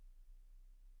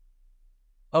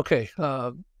 Okay,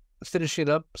 finishing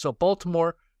up. So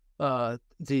Baltimore,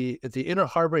 the Inner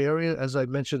Harbor area, as I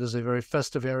mentioned, is a very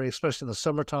festive area, especially in the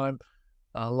summertime.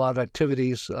 A lot of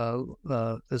activities.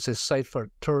 It's a site for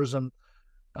tourism.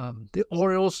 The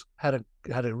Orioles had a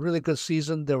really good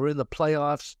season. They were in the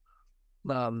playoffs.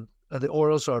 The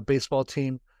Orioles are a baseball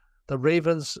team. The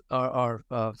Ravens are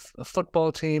a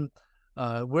football team.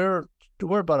 We're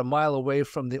about a mile away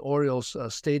from the Orioles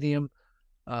stadium.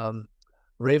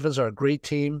 Ravens are a great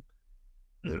team.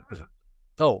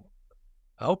 Oh,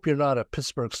 I hope you're not a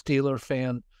Pittsburgh Steelers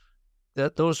fan.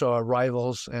 Those are our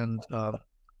rivals, and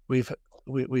we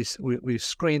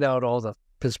screened out all the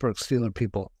Pittsburgh Steelers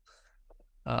people.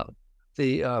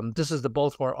 This is the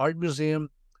Baltimore Art Museum.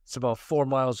 It's about 4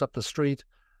 miles up the street.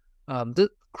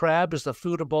 crab is the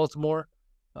food of Baltimore.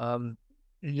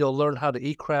 You'll learn how to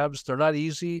eat crabs. They're not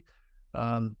easy.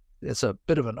 It's a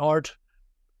bit of an art.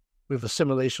 We have a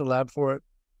simulation lab for it.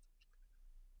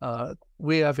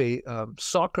 We have a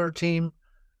soccer team.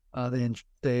 They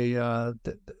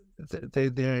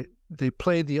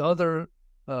play the other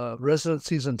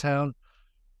residencies in town.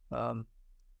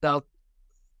 Now,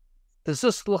 does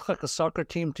this look like a soccer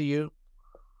team to you?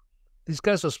 These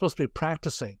guys are supposed to be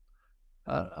practicing.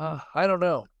 I don't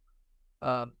know.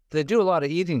 They do a lot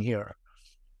of eating here.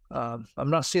 I'm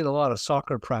not seeing a lot of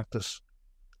soccer practice.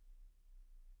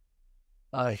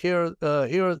 Here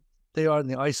they are in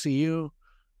the ICU.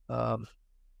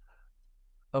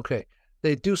 Okay,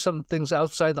 they do some things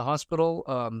outside the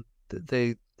hospital.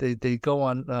 They go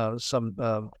on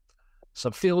some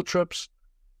field trips.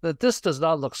 That this does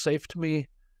not look safe to me.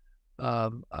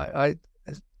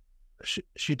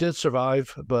 She did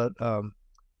survive, but I'm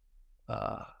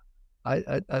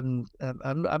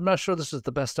not sure this is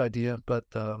the best idea. But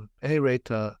at any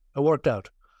rate, it worked out.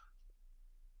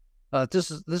 This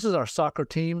is our soccer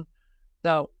team.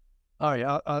 Now, all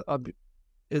right, I'll be,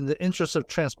 in the interest of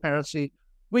transparency,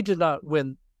 we did not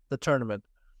win the tournament.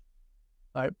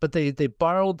 All right, but they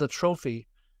borrowed the trophy,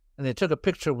 and they took a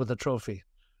picture with the trophy.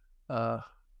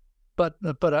 But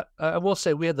I will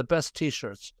say we had the best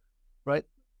T-shirts, right?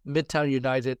 Midtown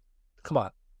United. Come on,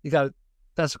 you got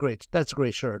that's a great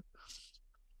shirt.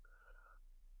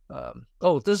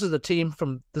 This is the team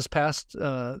from this past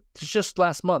just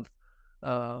last month,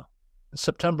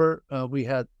 September. We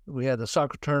had a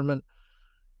soccer tournament,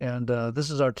 and this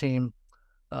is our team.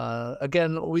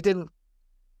 Again, we didn't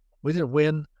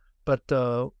win, but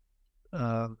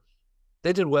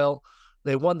they did well.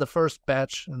 They won the first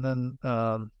batch, and then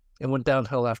it went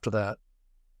downhill after that.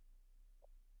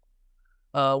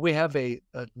 We have a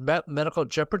medical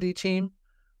jeopardy team.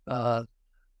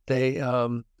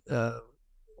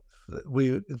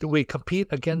 We compete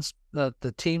against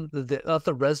the team, the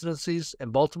other residencies in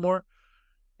Baltimore,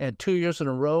 and 2 years in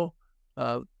a row,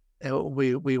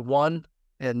 we won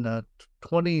in I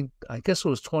guess it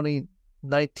was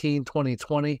 2019,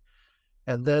 2020,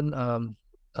 and then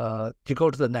you go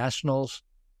to the nationals,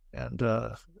 and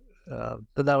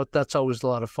that's always a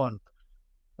lot of fun.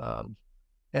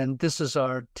 And this is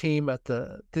our team at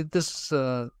this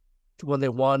is when they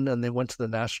won and they went to the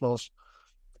nationals.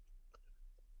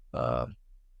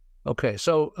 Okay,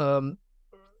 so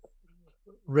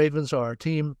Ravens are our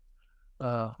team.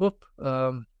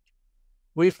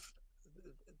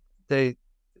 They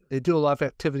do a lot of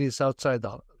activities outside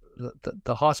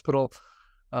the hospital.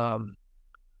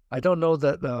 I don't know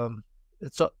that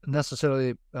it's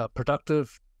necessarily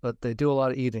productive, but they do a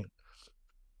lot of eating.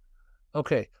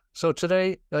 Okay, so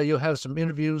today you'll have some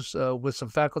interviews with some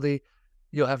faculty.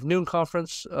 You'll have noon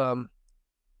conference.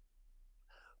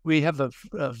 We have a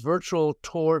virtual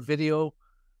tour video.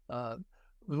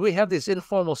 We have these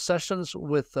informal sessions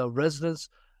with residents.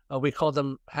 We call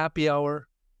them happy hour.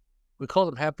 We call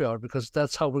them happy hour because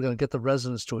that's how we're going to get the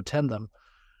residents to attend them.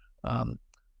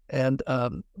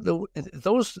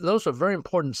 Those are very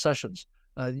important sessions.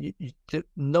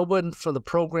 No one from the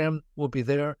program will be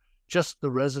there, just the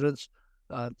residents.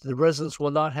 The residents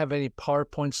will not have any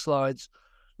PowerPoint slides.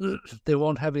 They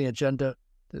won't have any agenda.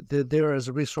 They're there as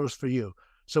a resource for you.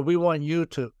 So we want you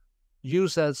to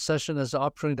use that session as an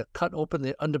opportunity to cut open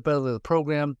the underbelly of the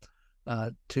program,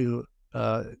 to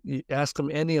ask them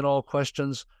any and all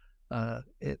questions,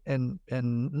 and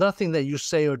nothing that you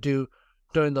say or do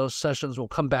during those sessions will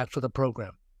come back to the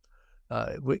program.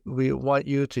 We want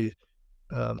you to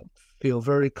feel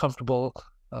very comfortable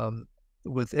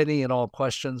with any and all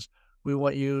questions. We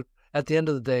want you, at the end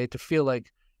of the day, to feel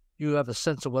like you have a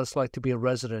sense of what it's like to be a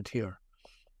resident here,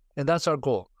 and that's our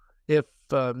goal. If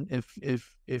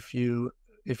you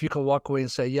can walk away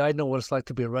and say, yeah, I know what it's like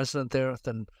to be a resident there,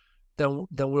 then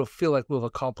we'll feel like we've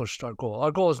accomplished our goal.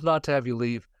 Our goal is not to have you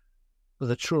leave with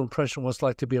a true impression of what it's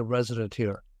like to be a resident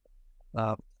here.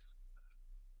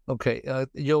 Okay,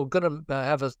 you'll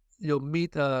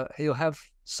have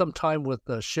some time with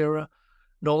Shara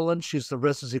Nolan. She's the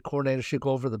residency coordinator. She'll go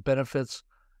over the benefits.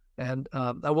 And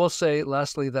I will say,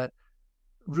 lastly, that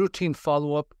routine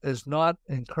follow-up is not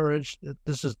encouraged.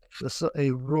 This is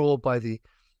a rule by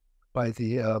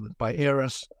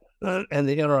ARIS and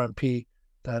the NRMP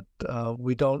that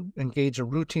we don't engage in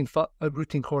routine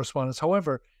correspondence.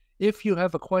 However, if you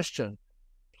have a question,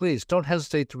 please don't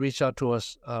hesitate to reach out to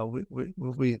us.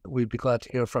 We'd be glad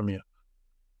to hear from you.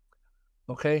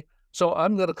 Okay, so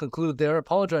I'm going to conclude there.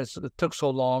 Apologize it took so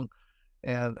long,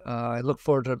 and I look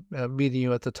forward to meeting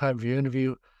you at the time of your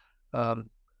interview.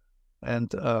 And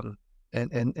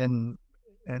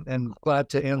and glad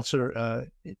to answer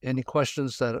any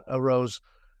questions that arose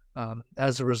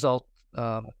as a result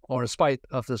or in spite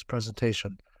of this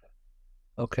presentation.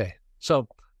 Okay, so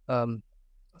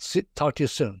talk to you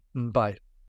soon. Bye.